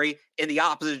N'Keal Harry and the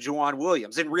opposite of Juwan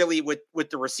Williams. And really with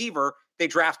the receiver, they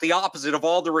draft the opposite of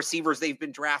all the receivers they've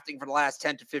been drafting for the last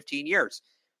 10 to 15 years.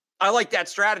 I like that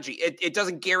strategy. It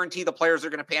doesn't guarantee the players are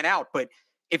going to pan out, but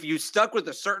if you stuck with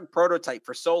a certain prototype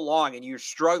for so long and you're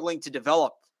struggling to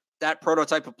develop that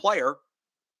prototype of player,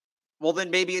 well, then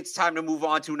maybe it's time to move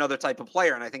on to another type of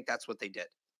player. And I think that's what they did.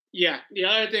 Yeah. The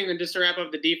other thing, and just to wrap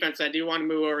up the defense, I do want to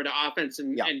move over to offense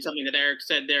and something that Eric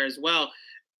said there as well.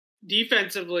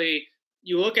 Defensively,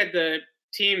 you look at the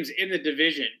teams in the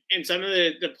division and some of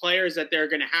the players that they're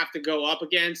going to have to go up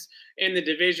against in the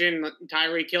division,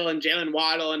 Tyreek Hill and Jalen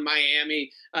Waddle in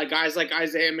Miami, guys like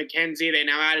Isaiah McKenzie. They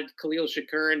now added Khalil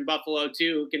Shakur in Buffalo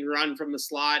too, who can run from the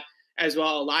slot, as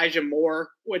well. Elijah Moore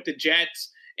with the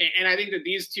Jets. And I think that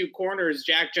these two corners,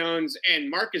 Jack Jones and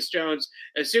Marcus Jones,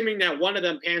 assuming that one of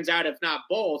them pans out, if not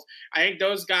both, I think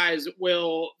those guys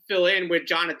will fill in with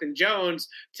Jonathan Jones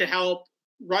to help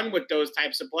run with those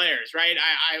types of players, right?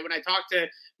 I when I talked to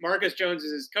Marcus Jones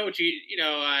as his coach,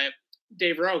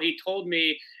 Dave Rowe, he told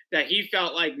me that he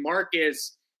felt like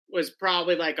Marcus was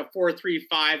probably like a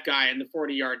 4.35 guy in the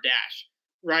 40-yard dash,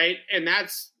 right? And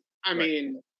that's,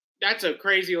 that's a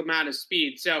crazy amount of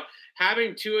speed. So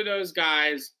having two of those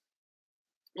guys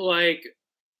like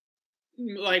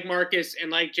Marcus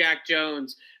and like Jack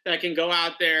Jones that can go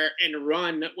out there and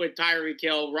run with Tyreek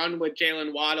Hill, run with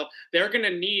Jalen Waddle, they're going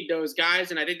to need those guys.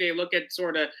 And I think they look at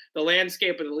sort of the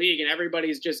landscape of the league and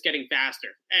everybody's just getting faster.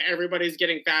 Everybody's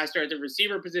getting faster at the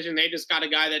receiver position. They just got a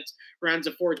guy that runs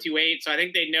a 4.28. So I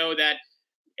think they know that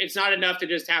it's not enough to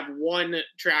just have one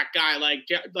track guy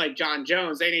like John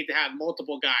Jones. They need to have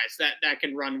multiple guys that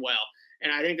can run well.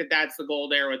 And I think that that's the goal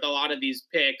there with a lot of these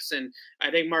picks. And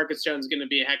I think Marcus Jones is going to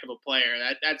be a heck of a player.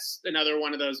 That's another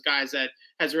one of those guys that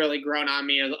has really grown on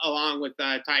me along with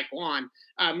Tyquan.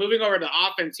 Moving over to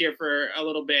offense here for a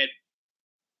little bit,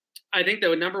 I think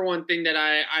the number one thing that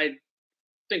I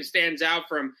think stands out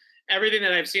from everything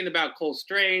that I've seen about Cole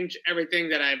Strange, everything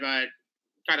that I've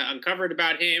kind of uncovered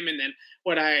about him, and then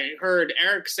what I heard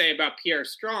Eric say about Pierre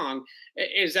Strong,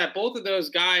 is that both of those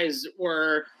guys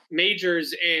were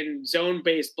majors in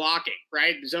zone-based blocking,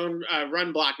 right? Zone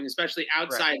run blocking, especially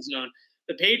outside zone.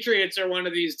 The Patriots are one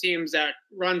of these teams that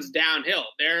runs downhill.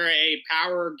 They're a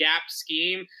power gap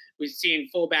scheme. We've seen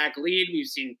fullback lead. We've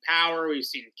seen power. We've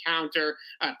seen counter,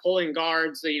 pulling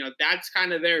guards. That's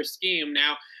kind of their scheme.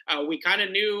 Now, we kind of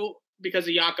knew because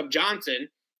of Jakob Johnson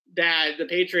that the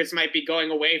Patriots might be going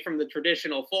away from the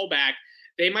traditional fullback.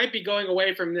 They might be going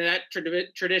away from that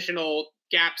traditional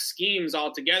gap schemes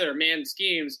altogether, man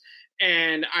schemes.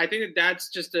 And I think that that's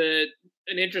just an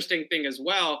interesting thing as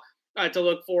well. to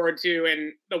look forward to.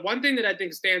 And the one thing that I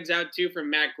think stands out too from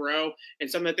Matt Groh and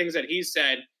some of the things that he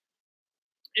said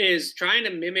is trying to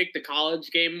mimic the college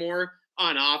game more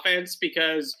on offense,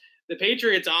 because the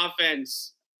Patriots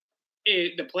offense,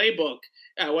 the playbook,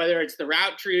 whether it's the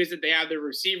route trees that they have the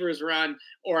receivers run,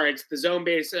 or it's the zone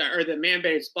based or the man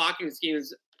based blocking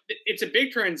schemes, it's a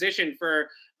big transition for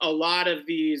a lot of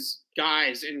these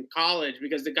guys in college,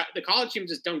 because the college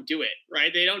teams just don't do it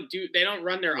right. They don't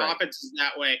run their offenses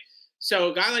that way.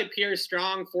 So a guy like Pierre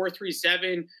Strong,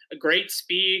 4.37, a great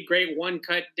speed, great one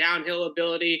cut downhill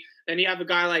ability. Then you have a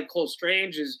guy like Cole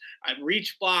Strange, who's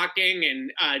reach blocking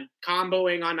and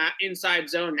comboing on that inside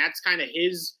zone. That's kind of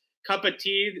his cup of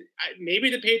tea.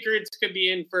 Maybe the Patriots could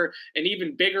be in for an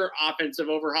even bigger offensive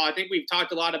overhaul. I think we've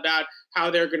talked a lot about how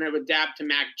they're going to adapt to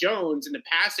Mac Jones in the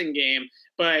passing game,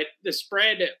 but the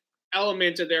spread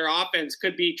element of their offense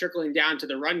could be trickling down to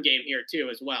the run game here too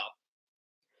as well.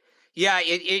 Yeah,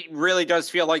 it really does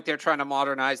feel like they're trying to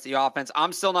modernize the offense.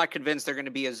 I'm still not convinced they're going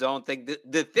to be a zone thing.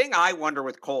 The thing I wonder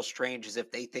with Cole Strange is if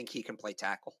they think he can play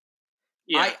tackle.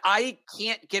 Yeah. I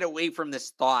can't get away from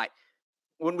this thought.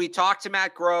 When we talked to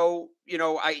Matt Groh,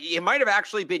 it might have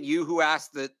actually been you who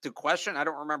asked the question. I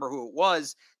don't remember who it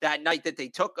was that night that they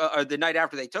took, or the night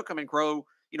after they took him, and Groh,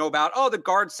 about, the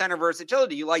guard center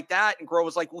versatility. You like that? And Groh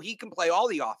was like, well, he can play all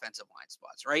the offensive line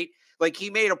spots, right? Like, he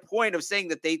made a point of saying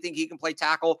that they think he can play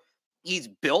tackle. He's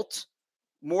built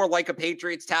more like a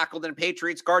Patriots tackle than a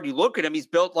Patriots guard. You look at him, he's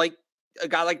built like a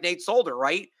guy like Nate Solder,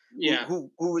 right? Yeah. Who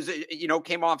was,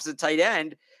 came off as a tight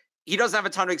end. He doesn't have a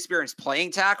ton of experience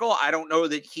playing tackle. I don't know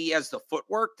that he has the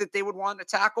footwork that they would want to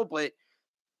tackle, but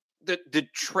the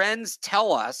trends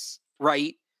tell us,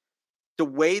 right, the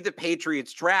way the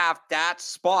Patriots draft, that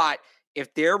spot,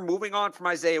 if they're moving on from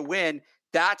Isaiah Wynn,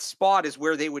 that spot is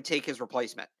where they would take his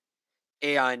replacement.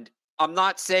 And I'm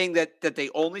not saying that they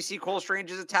only see Cole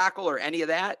Strange as a tackle or any of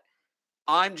that.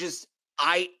 I'm just,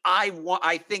 I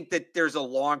think that there's a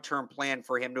long-term plan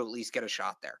for him to at least get a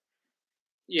shot there.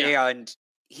 Yeah. And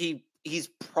he's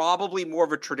probably more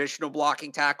of a traditional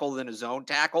blocking tackle than a zone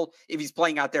tackle. If he's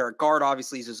playing out there at guard,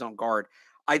 obviously he's a zone guard.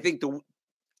 I think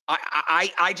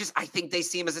I think they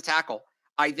see him as a tackle.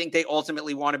 I think they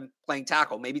ultimately want him playing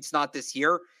tackle. Maybe it's not this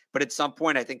year, but at some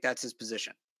point I think that's his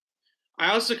position.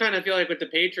 I also kind of feel like with the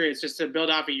Patriots, just to build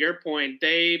off of your point,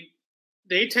 they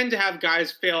tend to have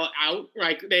guys fail out.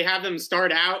 Like, they have them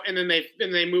start out and then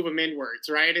they move them inwards,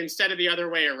 right? Instead of the other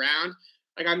way around.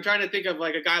 Like, I'm trying to think of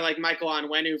like a guy like Michael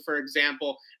Onwenu, for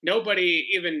example. Nobody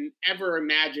even ever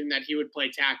imagined that he would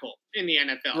play tackle in the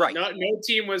NFL. Right. No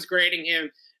team was grading him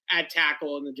at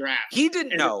tackle in the draft. He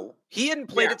didn't know. He hadn't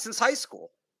played it since high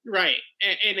school. Right.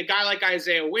 And a guy like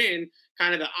Isaiah Wynn,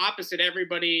 kind of the opposite.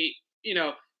 Everybody,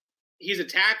 he's a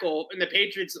tackle, and the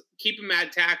Patriots keep him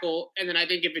at tackle. And then I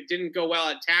think if it didn't go well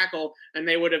at tackle, then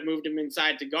they would have moved him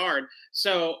inside to guard.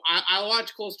 So I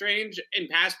watch Cole Strange in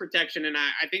pass protection, and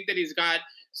I think that he's got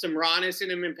some rawness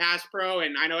in him in pass pro.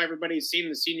 And I know everybody's seen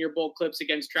the Senior Bowl clips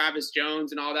against Travis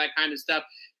Jones and all that kind of stuff.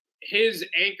 His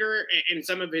anchor and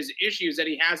some of his issues that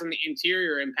he has on the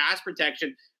interior and pass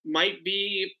protection might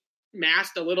be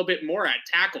masked a little bit more at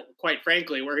tackle, quite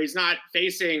frankly, where he's not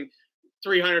facing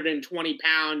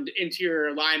 320-pound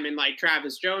interior linemen like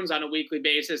Travis Jones on a weekly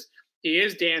basis. He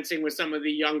is dancing with some of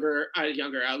the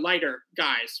lighter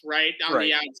guys, right, on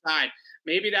the outside.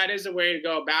 Maybe that is a way to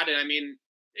go about it. I mean,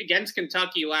 against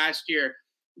Kentucky last year,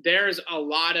 there's a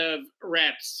lot of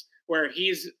reps where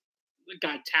he's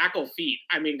got tackle feet.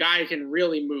 I mean, guy can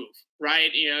really move,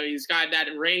 right? He's got that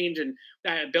range and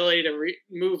that ability to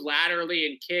move laterally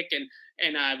and kick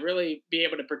and really be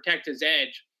able to protect his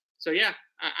edge. So, yeah,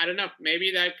 I don't know.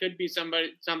 Maybe that could be something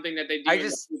that they do in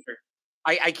the future.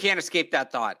 I can't escape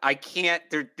that thought. I can't.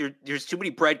 There's too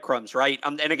many breadcrumbs, right?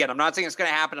 And again, I'm not saying it's going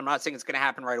to happen. I'm not saying it's going to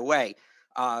happen right away.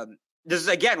 This is,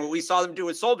 again, what we saw them do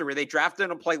with Solder, where they drafted him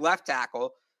to play left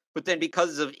tackle, but then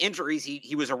because of injuries,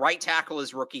 he was a right tackle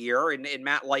his rookie year, and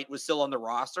Matt Light was still on the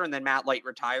roster, and then Matt Light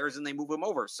retires, and they move him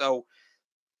over. So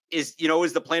is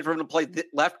the plan for him to play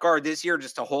left guard this year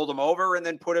just to hold him over and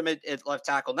then put him at left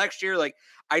tackle next year? Like,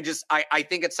 I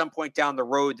think at some point down the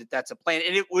road that's a plan,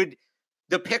 and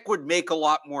the pick would make a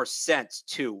lot more sense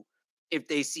too if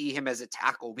they see him as a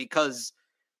tackle, because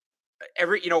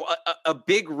a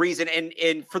big reason,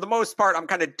 and for the most part, I'm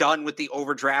kind of done with the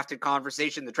overdrafted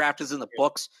conversation. The draft is in the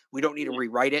books. We don't need to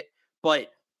rewrite it.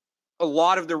 But a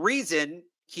lot of the reason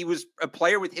he was a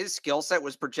player with his skill set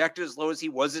was projected as low as he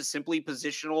was is simply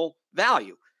positional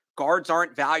value. Guards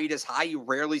aren't valued as high. You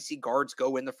rarely see guards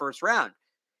go in the first round.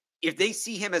 If they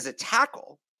see him as a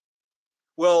tackle,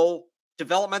 well,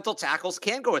 developmental tackles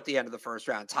can go at the end of the first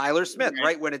round. Tyler Smith,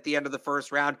 right, went at the end of the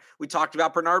first round. We talked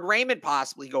about Bernard Raymond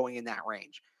possibly going in that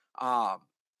range.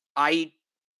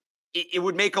 It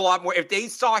would make a lot more if they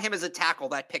saw him as a tackle.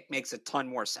 That pick makes a ton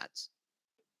more sense.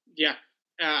 Yeah,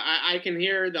 I can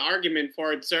hear the argument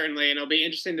for it, certainly, and it'll be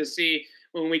interesting to see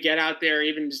when we get out there,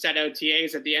 even just at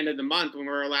OTAs at the end of the month when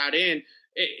we're allowed in,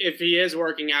 if he is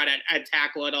working out at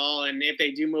tackle at all, and if they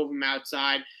do move him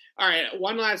outside. All right,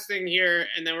 one last thing here,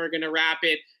 and then we're going to wrap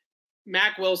it.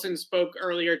 Mack Wilson spoke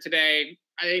earlier today.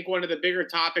 I think one of the bigger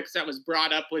topics that was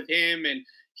brought up with him, and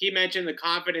he mentioned the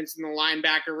confidence in the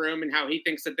linebacker room and how he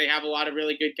thinks that they have a lot of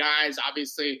really good guys.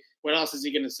 Obviously, what else is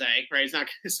he going to say, right? He's not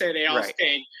going to say they all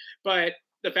stink. But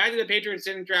the fact that the Patriots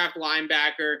didn't draft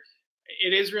linebacker,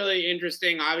 it is really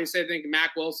interesting. Obviously, I think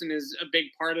Mack Wilson is a big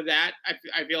part of that.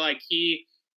 I feel like he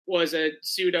was a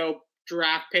pseudo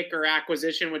draft pick or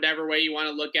acquisition, whatever way you want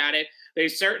to look at it. They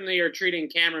certainly are treating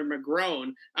Cameron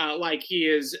McGrone like he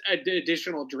is an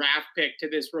additional draft pick to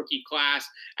this rookie class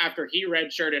after he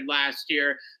redshirted last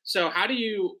year. So how do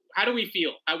we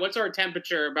feel? What's our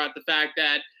temperature about the fact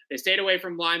that they stayed away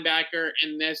from linebacker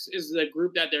and this is the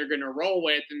group that they're going to roll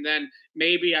with? And then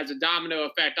maybe as a domino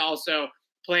effect, also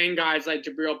playing guys like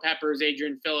Jabril Peppers,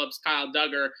 Adrian Phillips, Kyle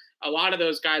Duggar. A lot of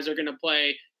those guys are going to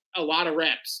play a lot of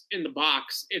reps in the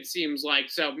box, it seems like.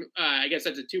 So I guess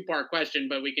that's a two-part question,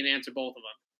 but we can answer both of them.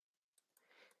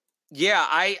 Yeah,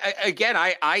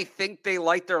 I think they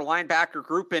like their linebacker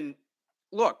group. And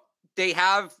look, they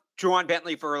have Juwan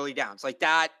Bentley for early downs. Like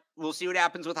that, we'll see what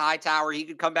happens with Hightower. He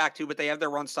could come back too, but they have their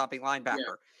run-stopping linebacker.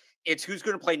 Yeah. It's who's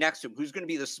going to play next to him, who's going to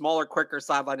be the smaller, quicker a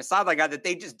sideline guy that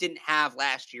they just didn't have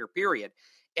last year, period.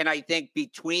 And I think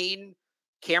between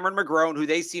Cameron McGrone, who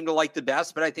they seem to like the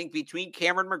best, but I think between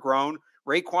Cameron McGrone,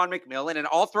 Raekwon McMillan, and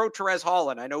I'll throw Terez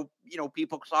Hall in. I know,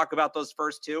 people talk about those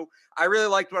first two. I really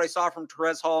liked what I saw from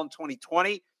Terez Hall in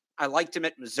 2020. I liked him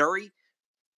at Missouri.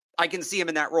 I can see him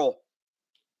in that role.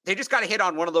 They just got to hit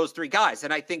on one of those three guys.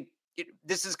 And I think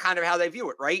this is kind of how they view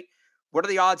it, right? What are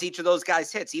the odds each of those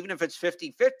guys hits? Even if it's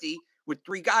 50-50, with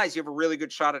three guys, you have a really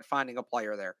good shot at finding a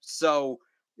player there. So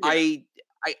yeah.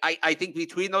 I think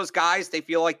between those guys, they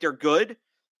feel like they're good.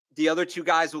 The other two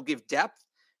guys will give depth,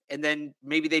 and then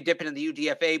maybe they dip into the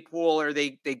UDFA pool or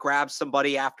they grab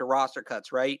somebody after roster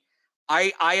cuts, right?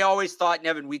 I always thought,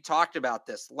 Nevin, we talked about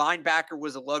this. Linebacker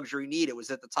was a luxury need. It was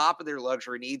at the top of their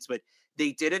luxury needs, but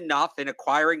they did enough in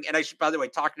acquiring. And I should, by the way,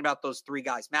 talking about those three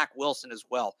guys, Mack Wilson as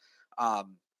well.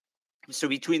 So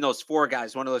between those four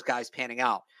guys, one of those guys panning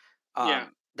out.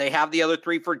 They have the other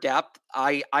three for depth.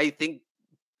 I think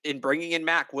in bringing in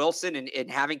Mack Wilson and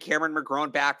having Cameron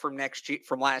McGrone back from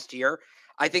last year,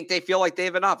 I think they feel like they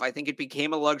have enough. I think it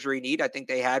became a luxury need. I think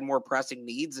they had more pressing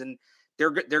needs, and they're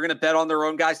going to bet on their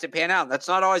own guys to pan out. That's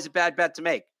not always a bad bet to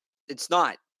make. It's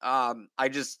not. I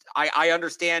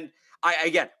understand.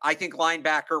 I think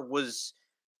linebacker was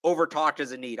over-talked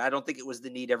as a need. I don't think it was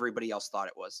the need everybody else thought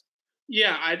it was.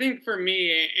 Yeah, I think for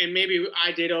me, and maybe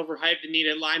I did overhype the need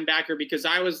at linebacker because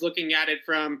I was looking at it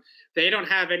from they don't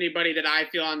have anybody that I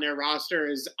feel on their roster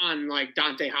is on like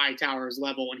Dante Hightower's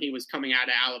level when he was coming out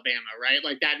of Alabama, right?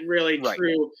 Like that really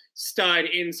true stud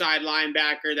inside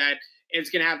linebacker that is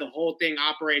going to have the whole thing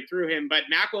operate through him. But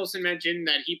Mack Wilson mentioned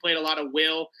that he played a lot of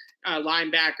will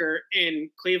linebacker in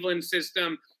Cleveland's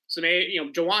system. So maybe,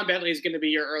 Juwan Bentley is going to be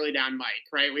your early down Mike,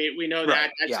 right? We know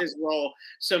that that's his role.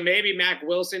 So maybe Mack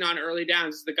Wilson on early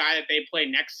downs is the guy that they play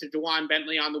next to Juwan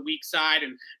Bentley on the weak side.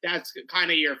 And that's kind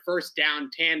of your first down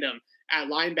tandem at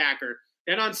linebacker.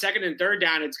 Then on second and third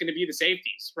down, it's going to be the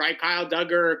safeties, right? Kyle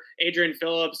Duggar, Adrian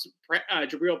Phillips,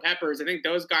 Jabril Peppers. I think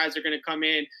those guys are going to come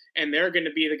in and they're going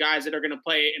to be the guys that are going to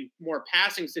play in more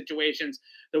passing situations.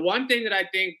 The one thing that I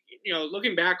think,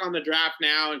 looking back on the draft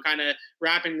now and kind of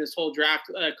wrapping this whole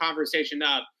draft conversation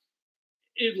up,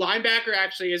 linebacker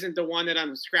actually isn't the one that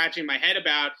I'm scratching my head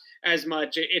about as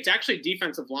much. It's actually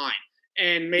defensive line.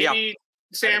 And maybe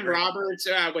Sam Roberts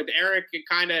with Eric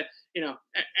kind of,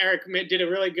 Eric did a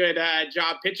really good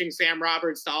job pitching Sam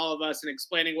Roberts to all of us and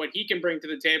explaining what he can bring to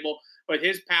the table with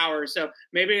his power. So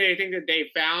maybe they think that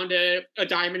they found a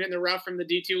diamond in the rough from the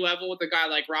D2 level with a guy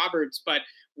like Roberts. But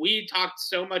we talked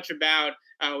so much about,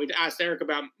 we asked Eric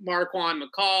about Marquand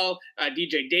McCall,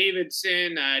 DJ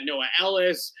Davidson, Noah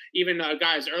Ellis, even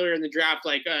guys earlier in the draft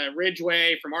like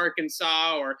Ridgeway from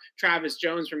Arkansas or Travis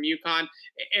Jones from UConn.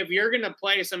 If you're going to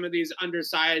play some of these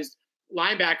undersized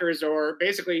linebackers or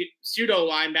basically pseudo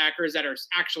linebackers that are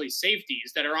actually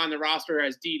safeties that are on the roster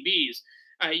as DBs,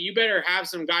 you better have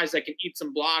some guys that can eat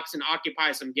some blocks and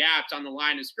occupy some gaps on the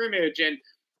line of scrimmage, and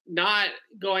not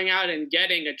going out and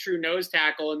getting a true nose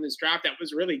tackle in this draft that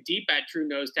was really deep at true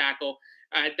nose tackle.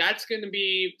 that's going to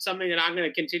be something that I'm going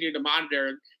to continue to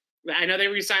monitor. I know they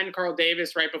re-signed Carl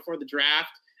Davis right before the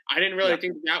draft. I didn't really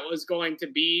think that was going to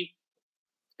be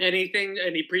any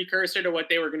precursor to what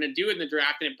they were going to do in the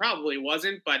draft, and it probably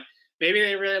wasn't, but maybe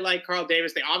they really like Carl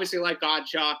Davis. They obviously like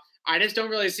Godshaw. I just don't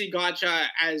really see Godshaw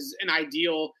as an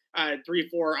ideal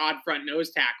 3-4 odd front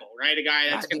nose tackle, right? A guy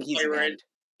that's going to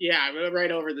play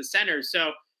right over the center.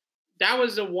 So that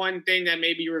was the one thing that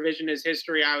maybe revisionist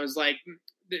history. I was like,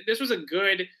 this was a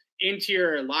good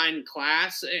interior line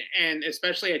class, and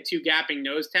especially at 2 gapping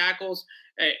nose tackles.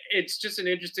 It's just an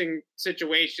interesting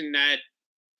situation that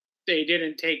they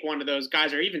didn't take one of those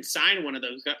guys or even sign one of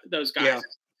those guys. Yeah.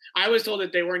 I was told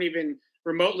that they weren't even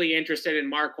remotely interested in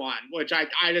Marquand, which I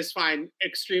just find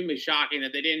extremely shocking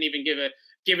that they didn't even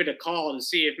give it a call to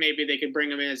see if maybe they could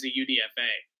bring him in as a UDFA.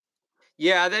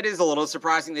 Yeah, that is a little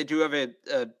surprising. They do have a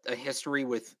history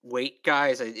with weight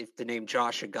guys. If the name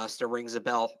Josh Augusta rings a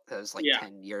bell, that was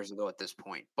 10 years ago at this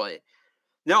point. But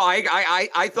no,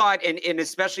 I thought, and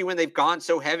especially when they've gone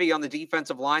so heavy on the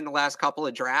defensive line the last couple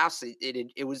of drafts,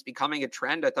 it was becoming a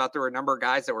trend. I thought there were a number of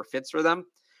guys that were fits for them.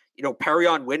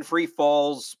 Perion Winfrey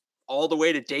falls all the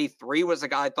way to day 3, was a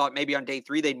guy I thought maybe on day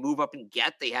 3 they'd move up and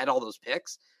get. They had all those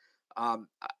picks. I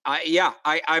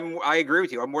agree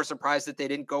with you. I'm more surprised that they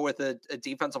didn't go with a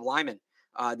defensive lineman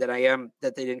than I am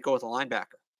that they didn't go with a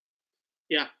linebacker.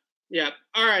 Yeah.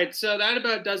 All right. So that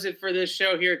about does it for this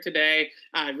show here today.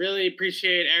 I really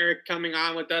appreciate Eric coming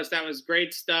on with us. That was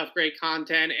great stuff, great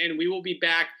content. And we will be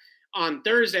back on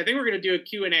Thursday. I think we're going to do a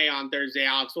Q&A on Thursday,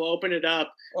 Alex. We'll open it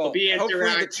up. We'll be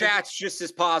hopefully the chat's just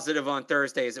as positive on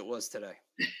Thursday as it was today.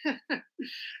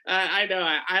 I know.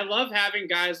 I love having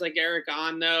guys like Eric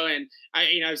on, though. And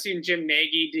I've seen Jim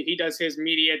Nagy. He does his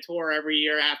media tour every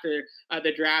year after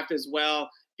the draft as well,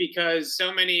 because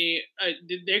so many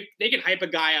they can hype a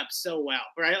guy up so well,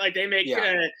 right? Like they make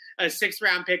a 6th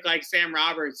round pick like Sam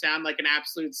Roberts sound like an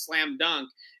absolute slam dunk.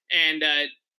 And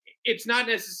it's not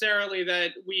necessarily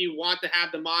that we want to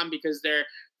have them on because they're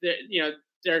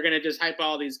going to just hype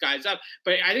all these guys up.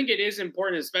 But I think it is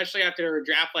important, especially after a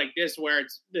draft like this, where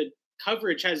the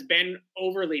coverage has been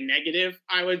overly negative,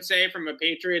 I would say, from a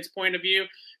Patriots point of view,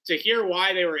 to hear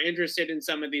why they were interested in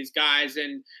some of these guys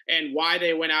and why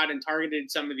they went out and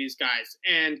targeted some of these guys.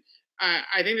 And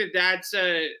I think that's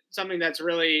something that's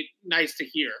really nice to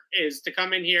hear, is to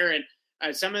come in here and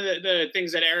some of the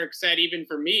things that Eric said, even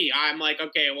for me, I'm like,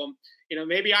 okay, well,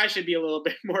 maybe I should be a little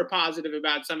bit more positive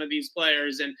about some of these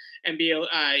players and be, a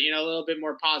little bit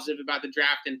more positive about the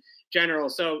draft in general.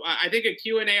 So I think a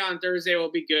Q&A on Thursday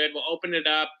will be good. We'll open it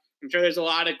up. I'm sure there's a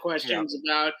lot of questions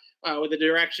about with the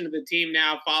direction of the team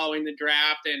now following the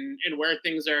draft and where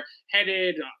things are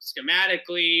headed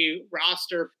schematically,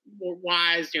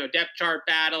 roster-wise, depth chart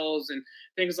battles and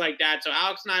things like that. So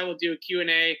Alex and I will do a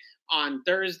Q&A on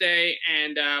Thursday,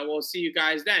 and we'll see you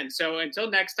guys then. So until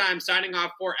next time, signing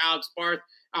off for Alex Barth,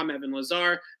 I'm Evan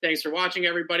Lazar. Thanks for watching,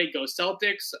 everybody. Go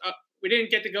Celtics. We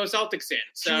didn't get to go Celtics in.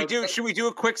 So should we do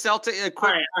a quick Celtic? All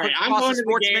right. I'm going to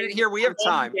sports the game. Minute here. We have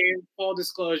time. Full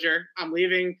disclosure, I'm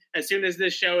leaving as soon as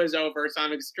this show is over, so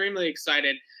I'm extremely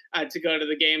excited to go to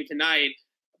the game tonight.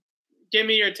 Give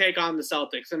me your take on the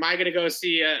Celtics. Am I going to go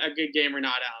see a good game or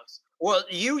not, Alex? Well,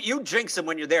 you jinx them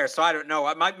when you're there, so I don't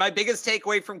know. My biggest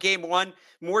takeaway from game 1,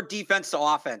 more defense to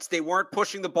offense. They weren't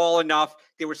pushing the ball enough.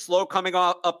 They were slow coming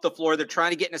up the floor. They're trying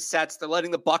to get into sets. They're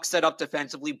letting the Bucks set up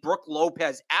defensively. Brook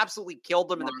Lopez absolutely killed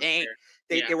them in the paint.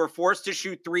 They were forced to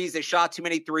shoot threes. They shot too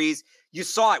many threes. You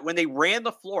saw it when they ran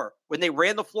the floor.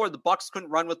 The Bucks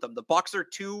couldn't run with them. The Bucks are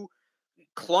too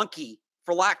clunky,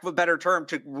 for lack of a better term,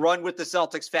 to run with the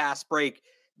Celtics fast break.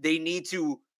 They need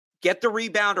to get the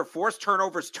rebound or force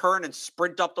turnovers, turn and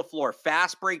sprint up the floor.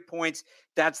 Fast break points.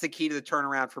 That's the key to the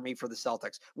turnaround for me for the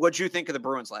Celtics. What'd you think of the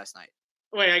Bruins last night?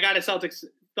 Wait, I got a Celtics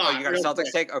thought. Oh, you got a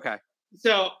Celtics take? Okay.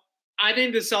 So I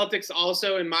think the Celtics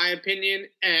also, in my opinion,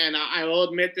 and I will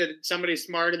admit that somebody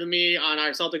smarter than me on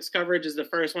our Celtics coverage is the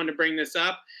first one to bring this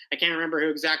up. I can't remember who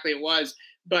exactly it was,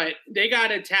 but they got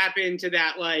to tap into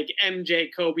that like MJ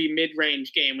Kobe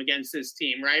mid-range game against this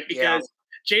team, right? Because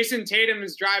Jason Tatum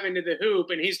is driving to the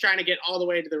hoop, and he's trying to get all the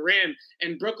way to the rim.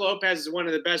 And Brook Lopez is one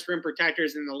of the best rim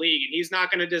protectors in the league. And he's not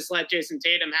going to just let Jason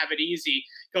Tatum have it easy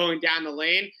going down the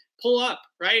lane. Pull up,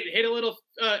 right? Hit a little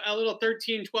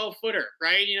 13, 12-footer,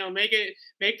 right?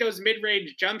 Make those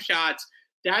mid-range jump shots.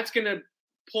 That's going to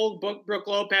pull Brook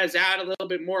Lopez out a little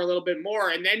bit more,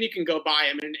 and then you can go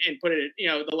by him and put it,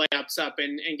 the layups up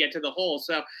and get to the hole.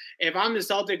 So if I'm the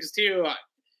Celtics too,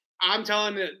 I'm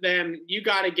telling them, you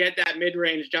got to get that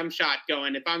mid-range jump shot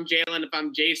going. If I'm Jalen, if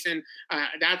I'm Jason,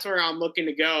 that's where I'm looking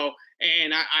to go.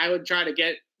 And I would try to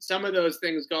get some of those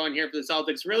things going here for the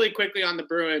Celtics. Really quickly on the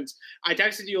Bruins, I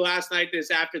texted you last night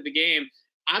this after the game.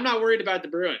 I'm not worried about the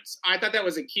Bruins. I thought that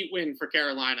was a cute win for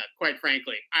Carolina, quite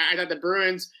frankly. I thought the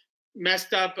Bruins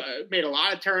messed up, made a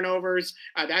lot of turnovers.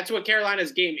 That's what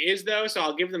Carolina's game is, though, so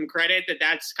I'll give them credit that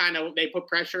that's kind of, they put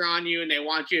pressure on you and they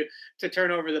want you to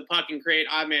turn over the puck and create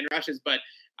odd man rushes. But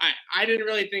I didn't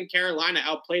really think Carolina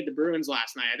outplayed the Bruins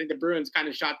last night. I think the Bruins kind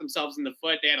of shot themselves in the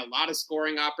foot. They had a lot of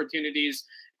scoring opportunities,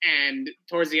 and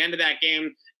towards the end of that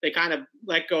game, they kind of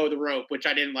let go of the rope, which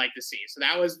I didn't like to see. So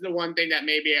that was the one thing that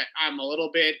maybe I'm a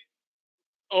little bit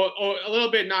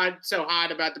not so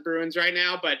hot about the Bruins right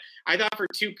now. But I thought for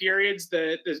two periods,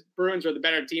 the Bruins were the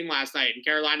better team last night, and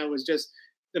Carolina was just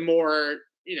the more,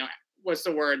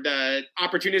 the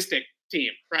opportunistic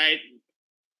team, right?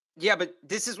 Yeah, but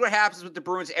this is what happens with the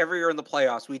Bruins every year in the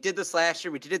playoffs. We did this last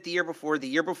year. We did it the year before. The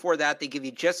year before that, they give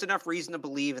you just enough reason to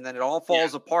believe, and then it all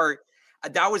falls apart.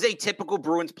 That was a typical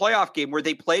Bruins playoff game where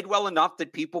they played well enough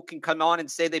that people can come on and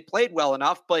say they played well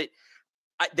enough, but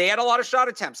they had a lot of shot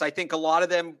attempts. I think a lot of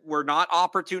them were not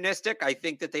opportunistic. I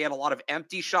think that they had a lot of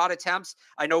empty shot attempts.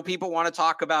 I know people want to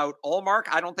talk about Ullmark.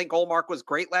 I don't think Ullmark was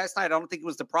great last night. I don't think it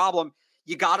was the problem.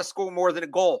 You got to score more than a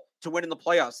goal to win in the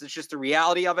playoffs. It's just the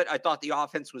reality of it. I thought the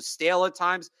offense was stale at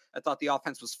times. I thought the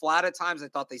offense was flat at times. I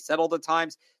thought they settled at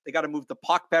times. They got to move the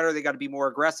puck better. They got to be more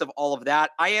aggressive, all of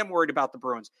that. I am worried about the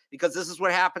Bruins because this is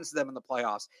what happens to them in the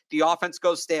playoffs. The offense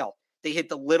goes stale. They hit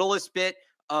the littlest bit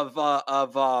of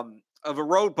a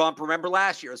road bump. Remember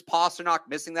last year, it was Pasternak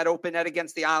missing that open net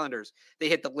against the Islanders. They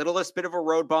hit the littlest bit of a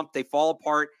road bump. They fall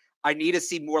apart. I need to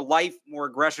see more life, more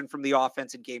aggression from the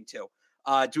offense in game 2.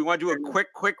 Do we want to do a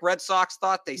quick Red Sox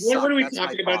thought? They suck. What are we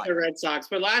talking about the Red Sox?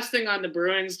 But last thing on the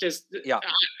Bruins, the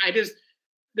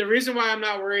reason why I'm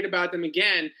not worried about them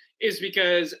again is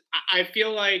because I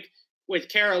feel like with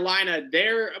Carolina,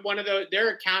 they're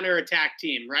a counterattack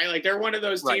team, right? Like they're one of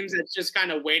those teams that's just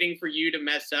kind of waiting for you to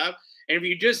mess up. And if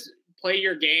you just play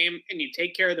your game and you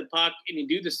take care of the puck and you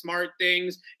do the smart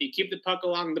things, you keep the puck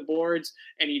along the boards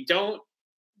and you don't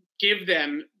give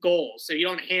them goals. So you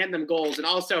don't hand them goals. And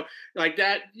also like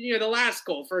that, the last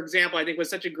goal, for example, I think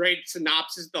was such a great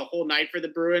synopsis the whole night for the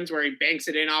Bruins where he banks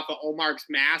it in off of Ullmark's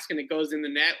mask and it goes in the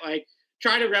net. Like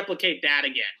try to replicate that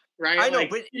again. Right. I know,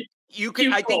 but you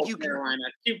can, I think you can, Carolina,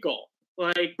 cute goal.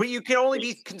 Like, but you can only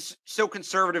be so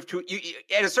conservative to you.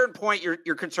 At a certain point,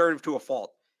 you're conservative to a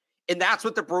fault. And that's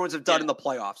what the Bruins have done in the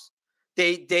playoffs.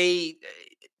 They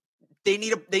need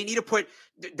to put.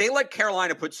 They let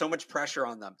Carolina put so much pressure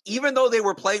on them, even though they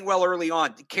were playing well early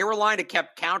on. Carolina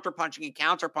kept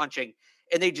counterpunching,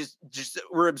 and they just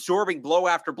were absorbing blow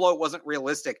after blow. It wasn't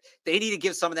realistic. They need to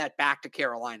give some of that back to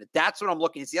Carolina. That's what I'm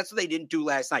looking to see. That's what they didn't do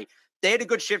last night. They had a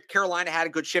good shift. Carolina had a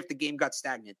good shift. The game got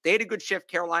stagnant. They had a good shift.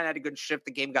 Carolina had a good shift.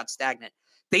 The game got stagnant.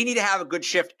 They need to have a good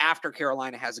shift after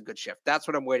Carolina has a good shift. That's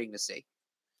what I'm waiting to see.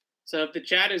 So if the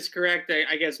chat is correct,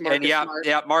 I guess Marcus Smart.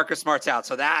 Yeah, Marcus Smart's out.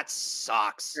 So that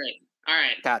sucks. Great. All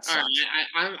right. That sucks.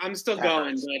 All right. I'm still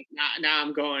going, but now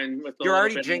I'm going with the. You're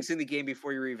already jinxing the game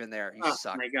before you're even there. You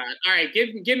suck. Oh my God. All right.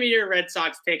 Give me your Red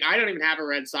Sox take. I don't even have a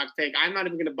Red Sox take. I'm not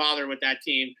even going to bother with that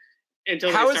team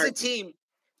until. How is the team?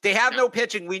 They have no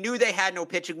pitching. We knew they had no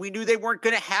pitching. We knew they weren't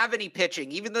going to have any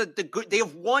pitching. Even the good, they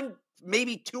have one,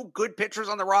 maybe two good pitchers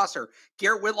on the roster.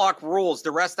 Garrett Whitlock rules.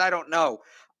 The rest, I don't know.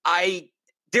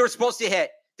 They were supposed to hit.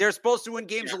 They're supposed to win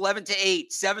games 11-8,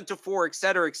 7-4, et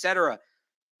cetera, et cetera.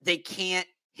 They can't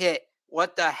hit.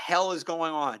 What the hell is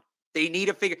going on? They need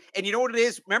to figure. And you know what it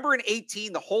is? Remember in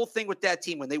 18, the whole thing with that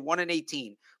team when they won in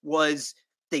 18 was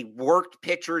they worked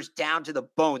pitchers down to the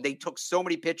bone. They took so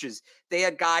many pitches. They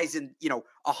had guys in,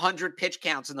 100 pitch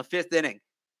counts in the fifth inning.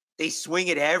 They swing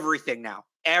at everything now.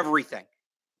 Everything.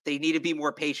 They need to be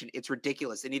more patient. It's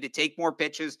ridiculous. They need to take more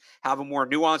pitches, have a more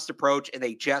nuanced approach, and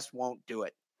they just won't do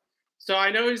it. So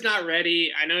I know he's not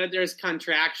ready. I know that there's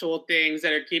contractual things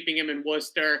that are keeping him in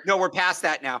Worcester. No, we're past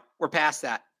that now. We're past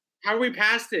that. How are we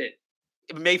past it?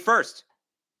 May 1st.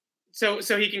 So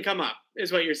he can come up,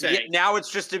 is what you're saying. Yeah, now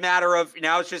it's just a matter of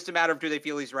do they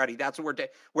feel he's ready? That's what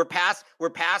we're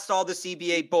past all the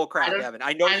CBA bullcrap, Evan.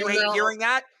 I know you hate hearing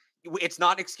that. It's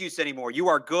not an excuse anymore. You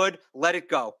are good. Let it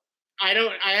go. I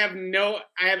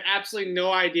have absolutely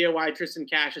no idea why Tristan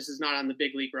Cassius is not on the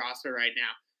big league roster right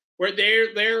now. Where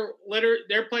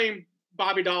they're playing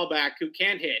Bobby Dahlback, who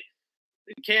can't hit,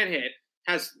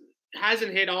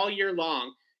 hasn't hit all year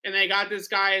long, and they got this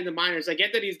guy in the minors. I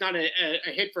get that he's not a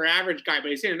hit for average guy,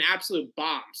 but he's hitting absolute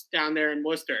bombs down there in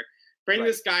Worcester. Bring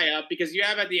this guy up because you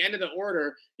have at the end of the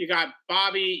order, you got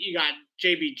Bobby, you got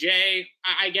JBJ.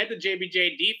 I get the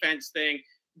JBJ defense thing,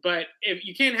 but if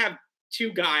you can't have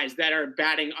two guys that are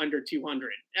batting under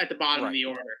 200 at the bottom of the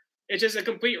order. It's just a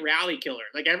complete rally killer.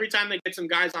 Like every time they get some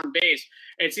guys on base,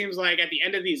 it seems like at the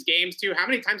end of these games too, how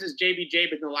many times has JBJ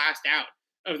been the last out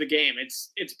of the game?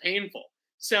 It's painful.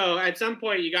 So at some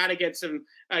point you got to get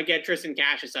Tristan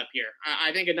Cassis up here.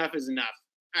 I think enough is enough.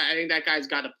 I think that guy's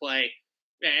got to play,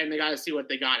 and they got to see what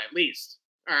they got at least.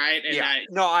 All right.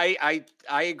 And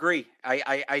I agree.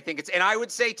 I think it's, and I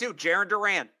would say too, Jarren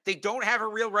Duran, they don't have a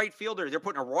real right fielder. They're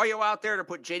putting Arroyo out there. They're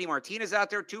putting JD Martinez out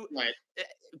there too. Right.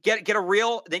 Get a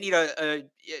real, they need a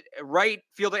right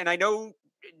fielder. And I know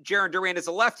Jarren Duran is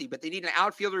a lefty, but they need an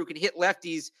outfielder who can hit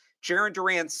lefties. Jarren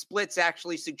Duran's splits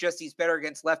actually suggest he's better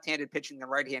against left-handed pitching than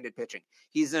right-handed pitching.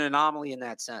 He's an anomaly in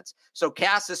that sense. So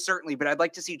Cassis certainly, but I'd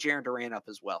like to see Jarren Duran up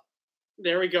as well.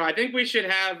 There we go. I think we should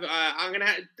have I'm going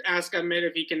to ask Amit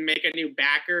if he can make a new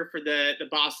backer for the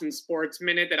Boston Sports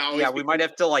Minute. That always we might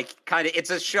have to it's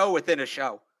a show within a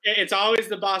show. It's always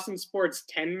the Boston Sports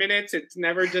 10 minutes. It's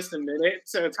never just a minute.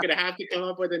 So it's going to have to come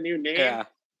up with a new name. Yeah.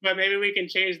 But maybe we can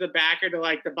change the backer to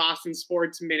like the Boston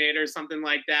Sports Minute or something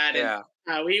like that. Yeah.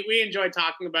 And, we enjoy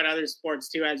talking about other sports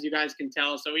too, as you guys can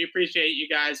tell. So we appreciate you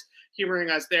guys humoring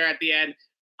us there at the end.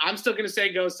 I'm still going to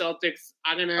say go Celtics.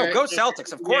 I'm going to go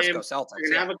Celtics. Of course, go Celtics. We're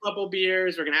going to have a couple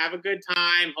beers. We're going to have a good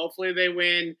time. Hopefully they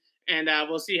win, and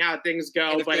we'll see how things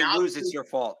go. And if they lose, it's your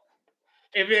fault.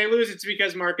 If they lose, it's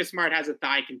because Marcus Smart has a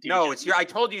thigh contusion. No, I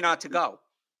told you not to go.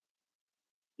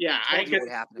 Yeah, I'm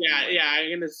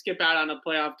going to skip out on a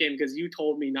playoff game because you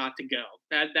told me not to go.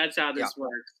 That's how this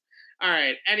works. All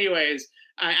right. Anyways,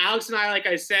 Alex and I, like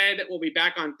I said, we'll be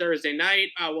back on Thursday night.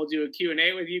 We'll do a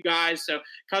Q&A with you guys. So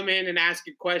come in and ask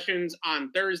your questions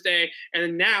on Thursday. And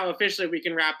then now officially we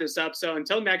can wrap this up. So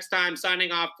until next time,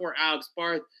 signing off for Alex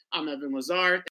Barth, I'm Evan Lazar.